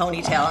rock a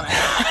ponytail.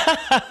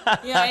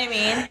 You know what I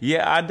mean?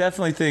 Yeah, I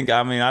definitely think,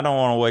 I don't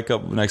want to wake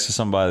up next to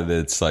somebody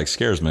that's like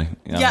scares me.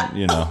 Yeah.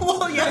 You know.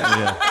 Well,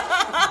 yeah.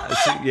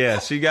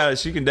 She's got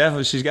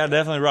to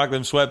definitely rock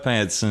them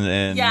sweatpants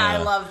and I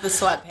love the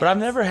sweatpants. But I've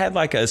never had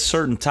like a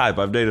certain type.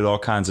 I've dated all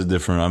kinds of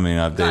different.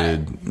 I've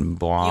dated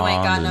blonde. You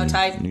ain't got no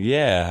type.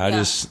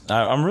 Yeah,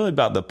 I'm really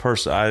about the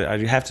person.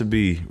 I have to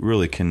be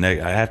really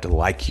connected. I have to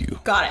like you.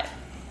 Got it.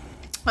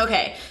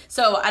 Okay,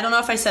 so I don't know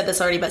if I said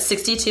this already, but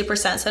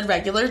 62% said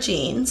regular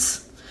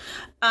jeans.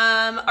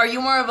 Are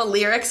you more of a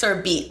lyrics or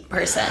a beat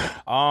person?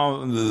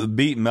 The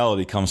beat and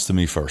melody comes to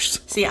me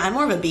first. See, I'm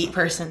more of a beat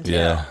person too.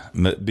 Yeah,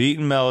 beat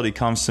and melody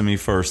comes to me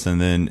first, and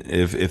then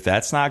if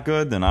that's not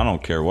good, then I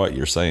don't care what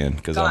you're saying,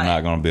 because I'm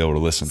not going to be able to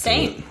listen to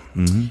it.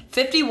 Same.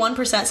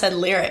 51% said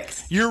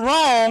lyrics. You're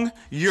wrong.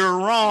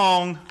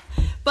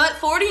 But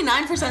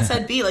 49%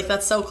 said beat. Like,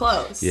 that's so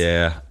close.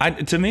 Yeah.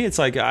 To me, it's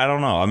like, I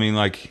don't know.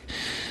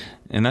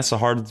 And that's the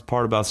hard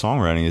part about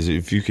songwriting, is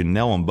if you can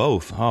nail them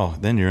both,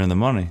 then you're in the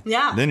money.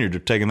 Yeah. Then you're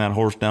just taking that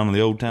horse down to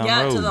the Old Town Road.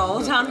 Yeah, to the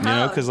Old Town Road. You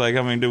know, because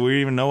do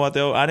we even know what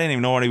I didn't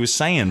even know what he was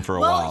saying for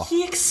a while. Well,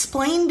 he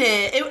explained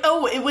it.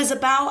 It was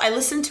about, I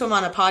listened to him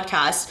on a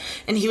podcast,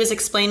 and he was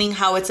explaining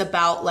how it's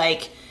about,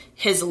 like,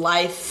 his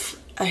life,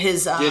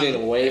 getting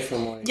away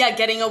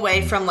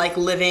from like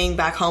living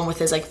back home with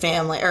his like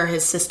family or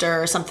his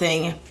sister or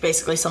something,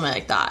 basically something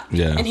like that.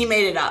 Yeah. And he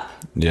made it up.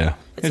 Yeah.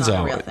 It's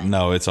not a real thing.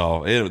 No, it's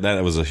all.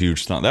 That was a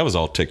huge stunt. That was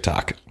all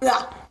TikTok.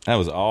 Yeah. That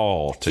was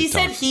all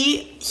TikTok.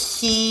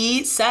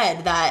 He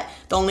said that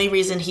the only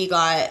reason he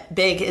got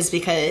big is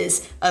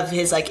because of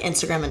his like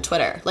Instagram and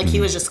Twitter. Like he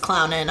was just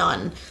clowning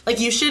on, like,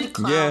 you should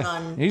clown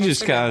on. He's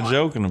just kind of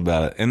joking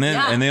about it. And then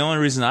and the only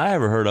reason I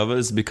ever heard of it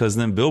is because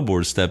then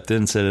Billboard stepped in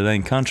and said, "It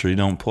ain't country,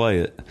 don't play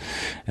it."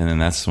 And then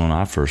that's when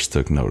I first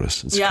took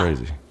notice. It's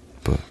crazy.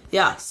 But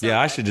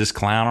I should just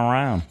clown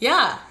around.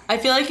 Yeah, I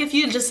feel like if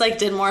you just like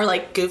did more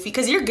like goofy,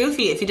 because you're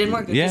goofy. If you did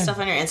more goofy stuff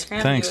on your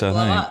Instagram, you would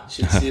blow up.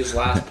 Should see his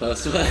last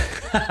post.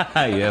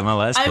 Yeah, my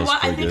last post.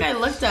 I think I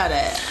looked at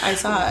it. I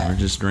saw it. We're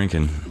just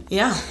drinking.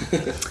 Yeah.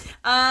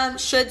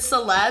 Should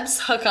celebs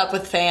hook up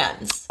with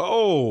fans?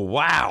 Oh,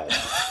 wow.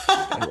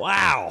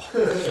 Wow.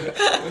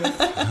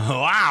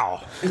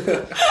 Wow.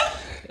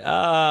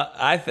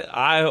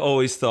 I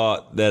always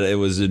thought that it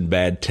was in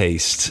bad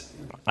taste.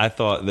 I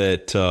thought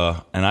that,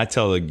 and I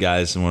tell the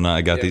guys when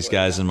I got these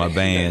guys in my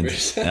band,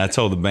 and I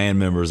told the band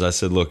members, I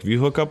said, look, if you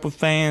hook up with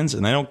fans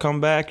and they don't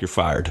come back, you're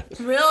fired.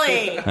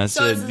 Really? I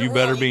said, you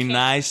better be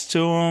nice to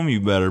them.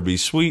 You better be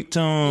sweet to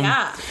them.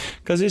 Yeah.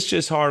 Because it's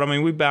just hard.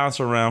 We bounce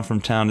around from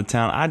town to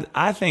town.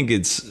 I think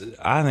it's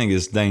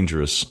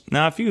dangerous.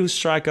 Now, if you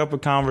strike up a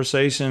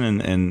conversation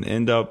and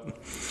end up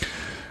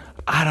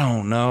I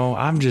don't know.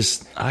 I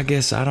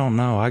guess I don't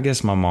know. I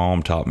guess my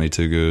mom taught me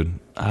too good.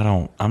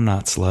 I'm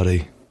not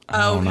slutty. I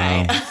don't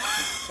know.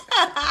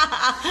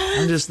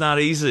 I'm just not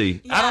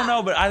easy. Yeah. I don't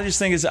know, but I just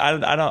think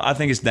I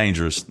think it's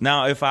dangerous.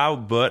 Now, I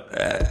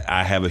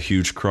have a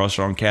huge crush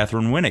on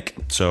Catherine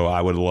Winnick, so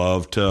I would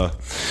love to.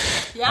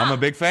 Yeah. I'm a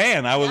big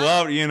fan. I would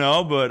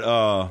love, but.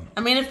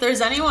 I mean, if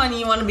there's anyone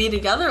you want to be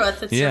together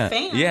with, it's your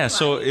fan. Yeah. Right?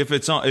 So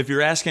if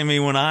you're asking me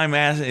when I'm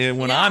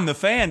the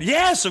fan,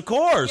 yes, of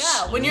course.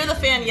 Yeah. When you're the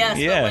fan, yes.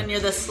 Yeah. But when you're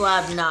the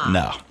celeb, nah.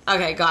 No.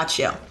 Okay, got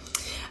you.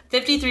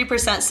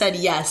 53% said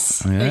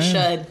yes. Yeah. They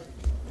should.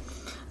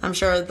 I'm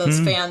sure those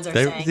fans are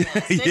saying yes.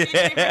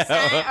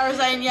 53% are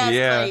saying yes,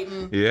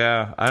 Clayton.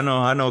 Yeah, I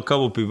know a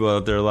couple people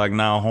out there like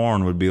Niall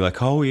Horn would be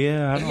like, oh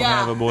yeah, I don't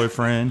have a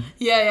boyfriend.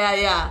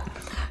 Yeah.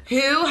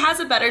 Who has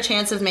a better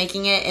chance of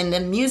making it in the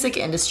music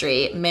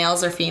industry,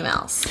 males or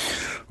females?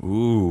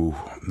 Ooh,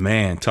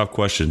 man, tough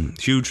question.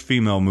 Huge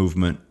female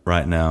movement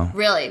right now.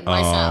 Really?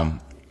 Why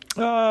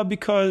so?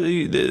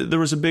 Because there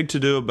was a big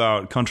to-do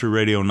about country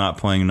radio not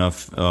playing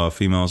enough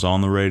females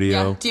on the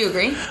radio. Yeah. Do you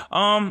agree?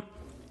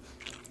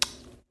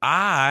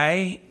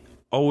 I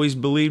always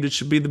believed it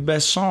should be the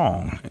best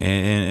song,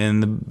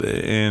 and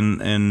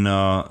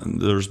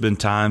there's been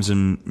times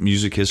in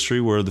music history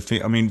where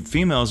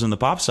females in the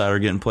pop side are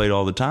getting played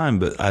all the time,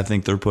 but I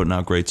think they're putting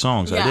out great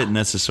songs. Yeah. I didn't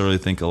necessarily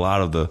think a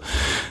lot of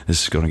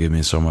this is going to get me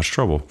in so much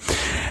trouble.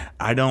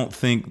 I don't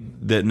think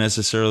that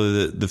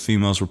necessarily the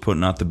females were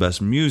putting out the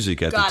best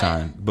music at the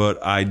time,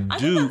 but I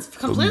do. Think that's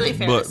completely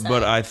fair to say.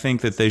 But I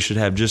think that they should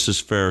have just as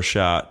fair a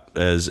shot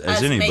as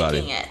anybody.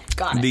 Making it.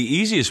 Got it. The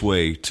easiest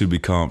way to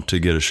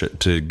get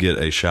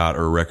a shot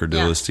or a record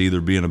deal is to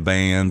either be in a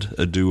band,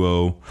 a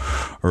duo,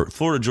 or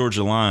Florida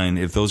Georgia Line.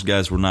 If those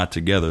guys were not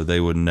together, they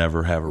would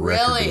never have a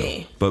record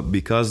deal. But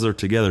because they're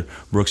together,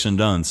 Brooks and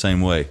Dunn, same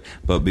way.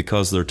 But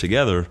because they're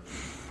together,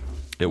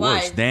 it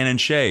works. Dan and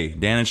Shay,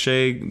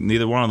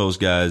 neither one of those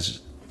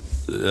guys.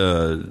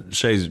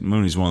 Shay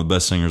Mooney's one of the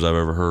best singers I've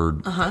ever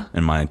heard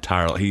in my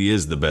entire life. He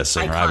is the best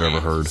singer I've ever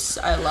heard.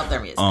 I love their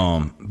music.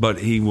 But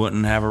he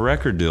wouldn't have a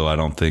record deal, I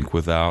don't think,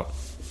 without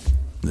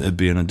it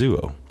being a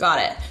duo. Got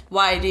it.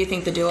 Why do you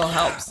think the duo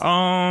helps?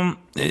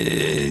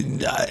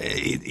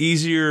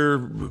 Easier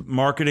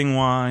marketing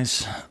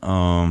wise.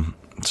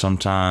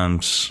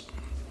 Sometimes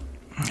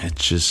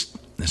it's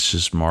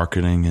just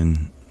marketing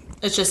and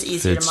it's just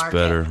easier to market.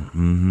 Better.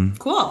 Mm-hmm.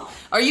 Cool.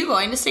 Are you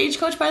going to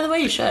Stagecoach, by the way?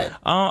 You should.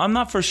 I'm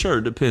not for sure.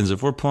 It depends.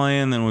 If we're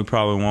playing, then we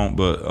probably won't.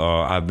 But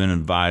I've been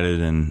invited,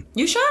 and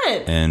you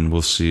should. And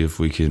we'll see if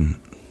we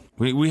can.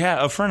 We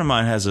have a friend of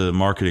mine has a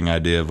marketing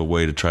idea of a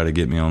way to try to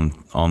get me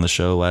on the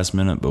show last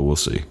minute, but we'll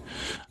see.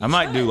 I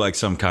might do like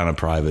some kind of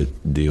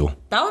private deal.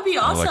 That would be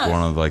awesome. Like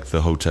one of like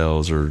the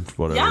hotels or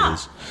whatever it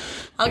is.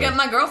 I'll get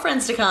my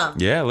girlfriends to come.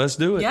 Yeah, let's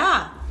do it.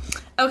 Yeah.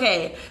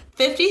 Okay.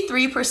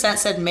 53%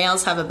 said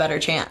males have a better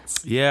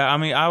chance. Yeah, I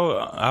mean,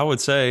 I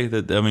would say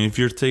that. I mean, if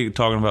you're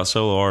talking about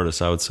solo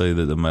artists, I would say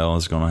that the male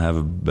is going to have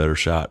a better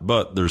shot.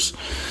 But there's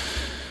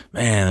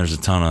a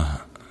ton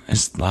of.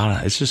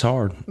 It's just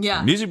hard.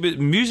 Yeah. Music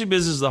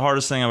business is the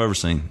hardest thing I've ever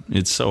seen.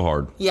 It's so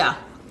hard. Yeah.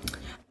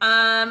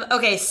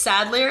 Okay,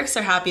 sad lyrics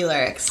or happy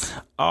lyrics?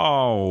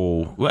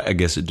 Oh, well, I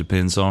guess it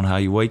depends on how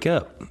you wake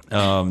up.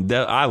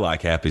 I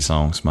like happy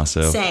songs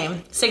myself.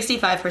 Same.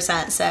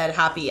 65% said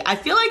happy. I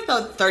feel like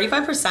though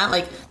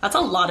 35%, that's a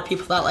lot of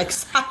people that like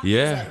sad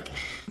music.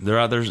 They're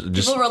out there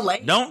just people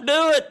relate. Don't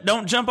do it.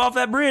 Don't jump off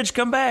that bridge.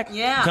 Come back.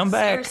 Yeah. Come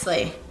back.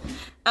 Seriously.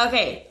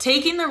 Okay,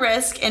 taking the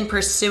risk and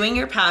pursuing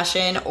your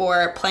passion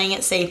or playing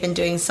it safe and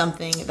doing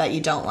something that you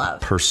don't love.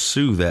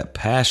 Pursue that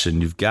passion.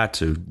 You've got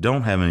to.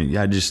 Don't have any.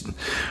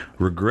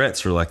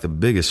 Regrets are like the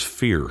biggest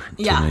fear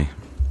to me.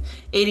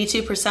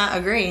 82%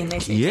 agree. And they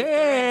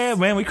say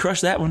man, we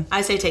crushed that one.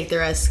 I say take the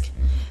risk.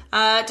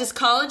 Does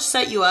college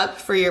set you up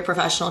for your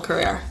professional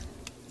career?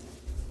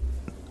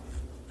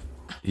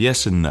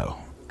 Yes and no.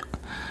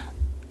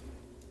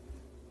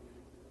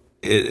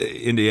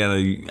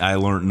 Indiana, I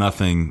learned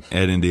nothing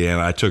at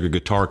Indiana. I took a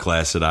guitar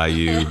class at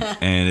IU,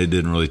 and it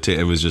didn't really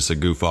it was just a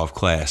goof-off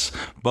class.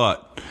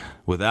 But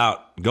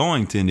without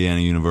going to Indiana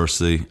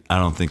University, I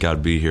don't think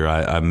I'd be here.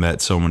 I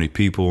met so many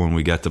people, and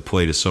we got to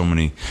play to so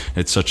many.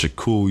 It's such a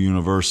cool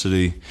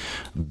university,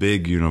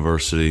 big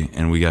university,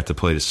 and we got to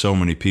play to so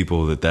many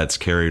people that's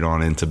carried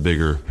on into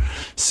bigger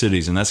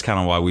cities. And that's kind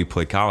of why we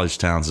play college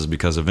towns, is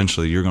because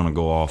eventually you're going to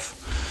go off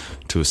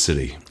to a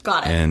city.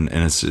 Got it. And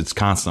it's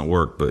constant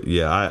work. But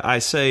yeah, I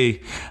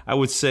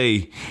would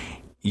say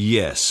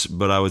yes,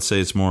 but I would say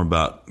it's more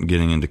about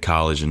getting into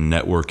college and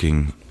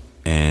networking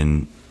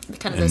and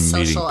kind of the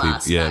social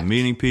aspect. Yeah,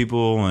 meeting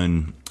people.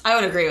 And I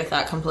would agree with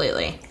that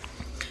completely.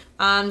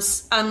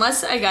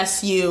 Unless I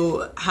guess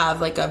you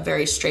have like a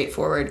very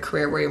straightforward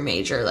career where your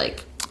major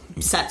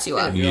sets you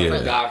up.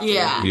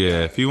 Yeah.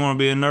 If you want to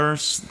be a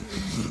nurse,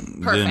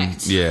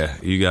 perfect. Then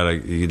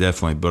you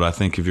definitely. But I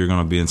think if you're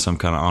going to be in some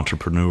kind of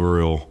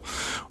entrepreneurial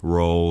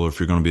role, or if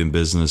you're going to be in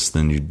business,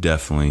 then you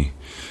definitely.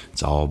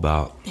 It's all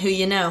about who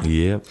you know.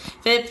 Yep.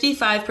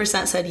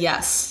 55% said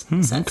yes.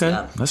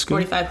 Okay, that's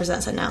good.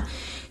 45% said no.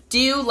 Do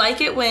you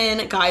like it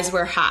when guys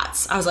wear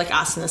hats? I was like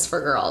asking this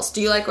for girls.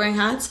 Do you like wearing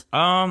hats?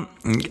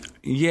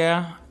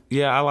 Yeah.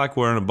 Yeah, I like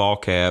wearing a ball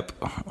cap.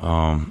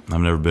 I've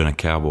never been a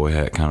cowboy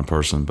hat kind of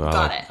person, but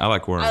I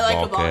like wearing a ball cap. I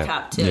like a ball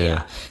cap too,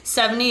 yeah.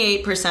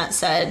 78%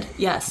 said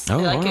yes. They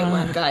like it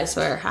when guys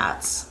wear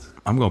hats.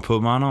 I'm going to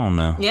put mine on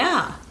now.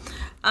 Yeah.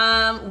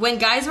 When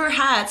guys wear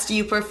hats, do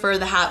you prefer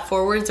the hat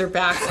forwards or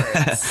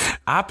backwards?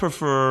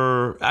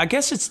 I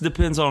guess it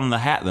depends on the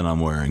hat that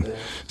I'm wearing.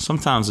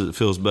 Sometimes it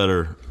feels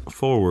better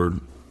forward.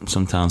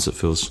 Sometimes it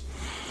feels...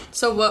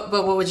 So what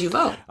would you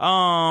vote?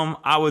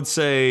 I would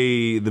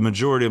say the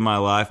majority of my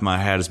life, my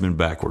hat has been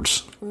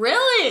backwards.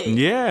 Really?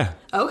 Yeah.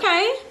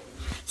 Okay.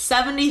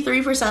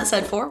 73%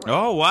 said forward.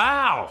 Oh,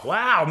 wow.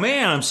 Wow,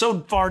 man, I'm so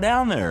far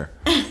down there.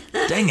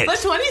 Dang it. But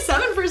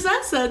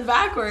 27% said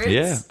backwards.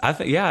 Yeah,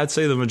 I'd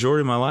say the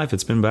majority of my life,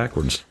 it's been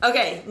backwards.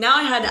 Okay, now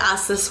I had to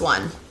ask this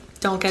one.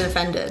 Don't get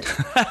offended.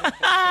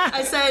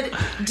 I said,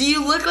 do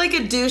you look like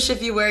a douche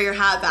if you wear your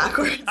hat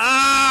backwards?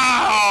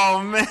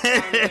 Oh, man.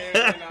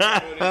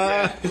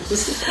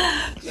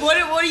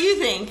 What do you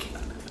think?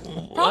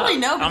 Probably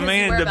no. I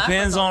mean, it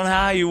depends on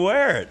how you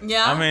wear it.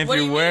 Yeah. I mean,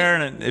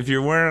 if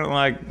you're wearing it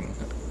like,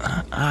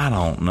 I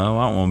don't know.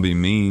 I don't want to be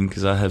mean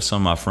because I have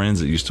some of my friends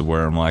that used to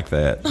wear them like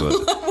that. But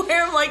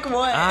wear them like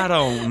what? I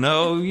don't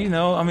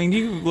know. I mean,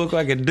 you look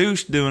like a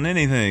douche doing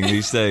anything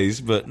these days.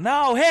 But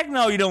no, heck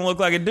no, you don't look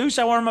like a douche.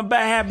 I wear my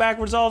hat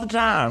backwards all the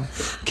time.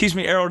 Keeps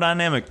me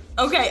aerodynamic.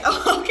 Okay.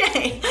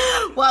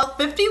 Well,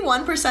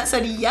 51%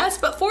 said yes,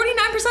 but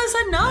 49%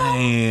 said no.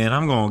 Man,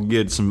 I'm going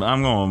to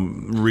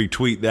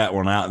retweet that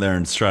one out there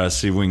and try to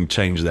see if we can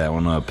change that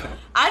one up.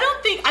 I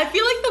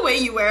feel like the way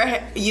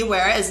you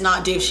wear it is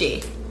not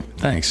douchey.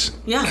 Thanks.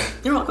 Yeah,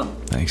 you're welcome.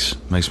 Thanks.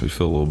 Makes me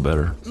feel a little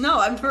better.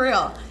 No, I'm for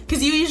real.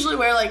 Because you usually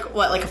wear like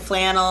a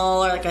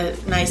flannel or like a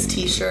nice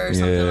t-shirt or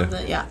something like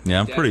that. Yeah. Yeah,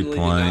 I'm pretty plain.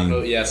 Did not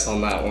vote yes on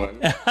that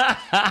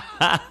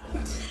one.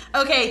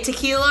 Okay,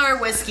 tequila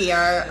or whiskey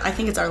I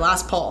think it's our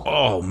last poll.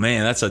 Oh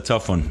man, that's a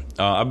tough one.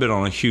 I've been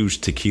on a huge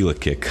tequila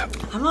kick.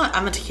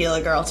 I'm a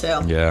tequila girl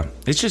too. Yeah,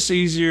 it's just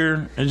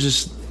easier. It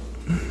just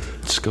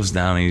goes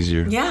down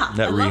easier. Yeah,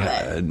 that I love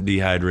it.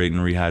 Dehydrate and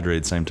rehydrate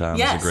at the same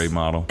time is a great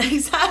model.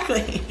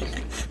 Exactly.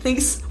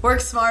 Things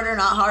work smarter,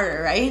 not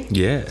harder, right?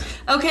 Yeah.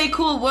 Okay,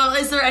 cool. Well,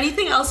 is there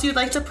anything else you'd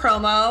like to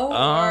promo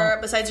or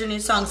besides your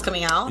new songs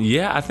coming out?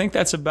 Yeah, I think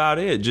that's about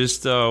it.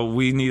 Just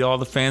we need all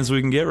the fans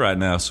we can get right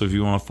now. So if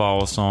you want to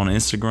follow us on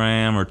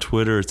Instagram or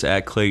Twitter, it's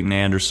at Clayton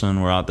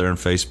Anderson. We're out there on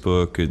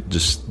Facebook.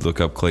 Just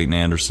look up Clayton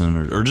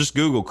Anderson or just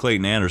Google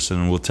Clayton Anderson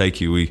and we'll take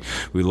you. We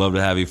love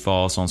to have you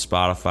follow us on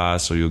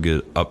Spotify so you'll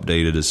get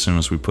updated as soon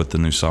as we put the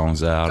new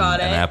songs out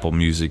and Apple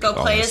Music. Go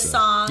play his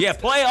songs. Yeah,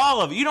 play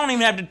all of it. You don't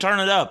even have to turn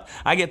it up.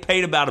 I get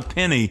paid about a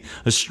penny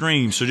a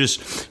stream, so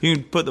just you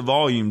can put the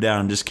volume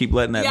down and just keep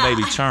letting that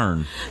baby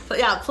churn. But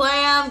yeah,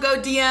 play him, go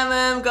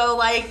DM him, go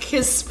like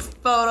his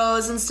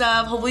photos and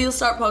stuff. Hopefully you'll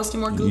start posting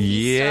more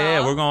goofy stuff.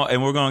 Yeah,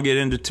 we're gonna get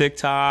into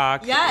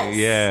TikTok. Yes.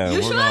 Yeah,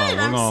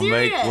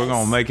 we're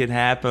gonna make it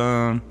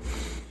happen.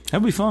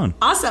 That'd be fun.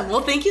 Awesome.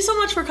 Well, thank you so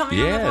much for coming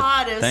on the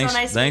pod. It was so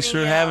nice Thanks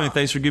for having me.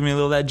 Thanks for giving me a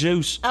little of that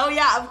juice. Oh,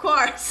 yeah, of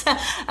course.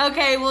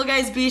 Okay, well,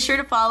 guys, be sure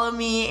to follow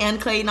me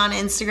and Clayton on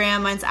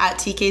Instagram. Mine's at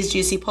TK's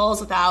Juicy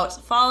Polls.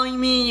 Without following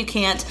me, you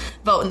can't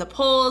vote in the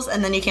polls,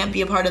 and then you can't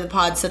be a part of the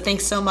pod. So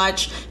thanks so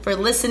much for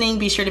listening.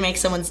 Be sure to make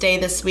someone's day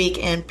this week,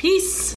 and peace.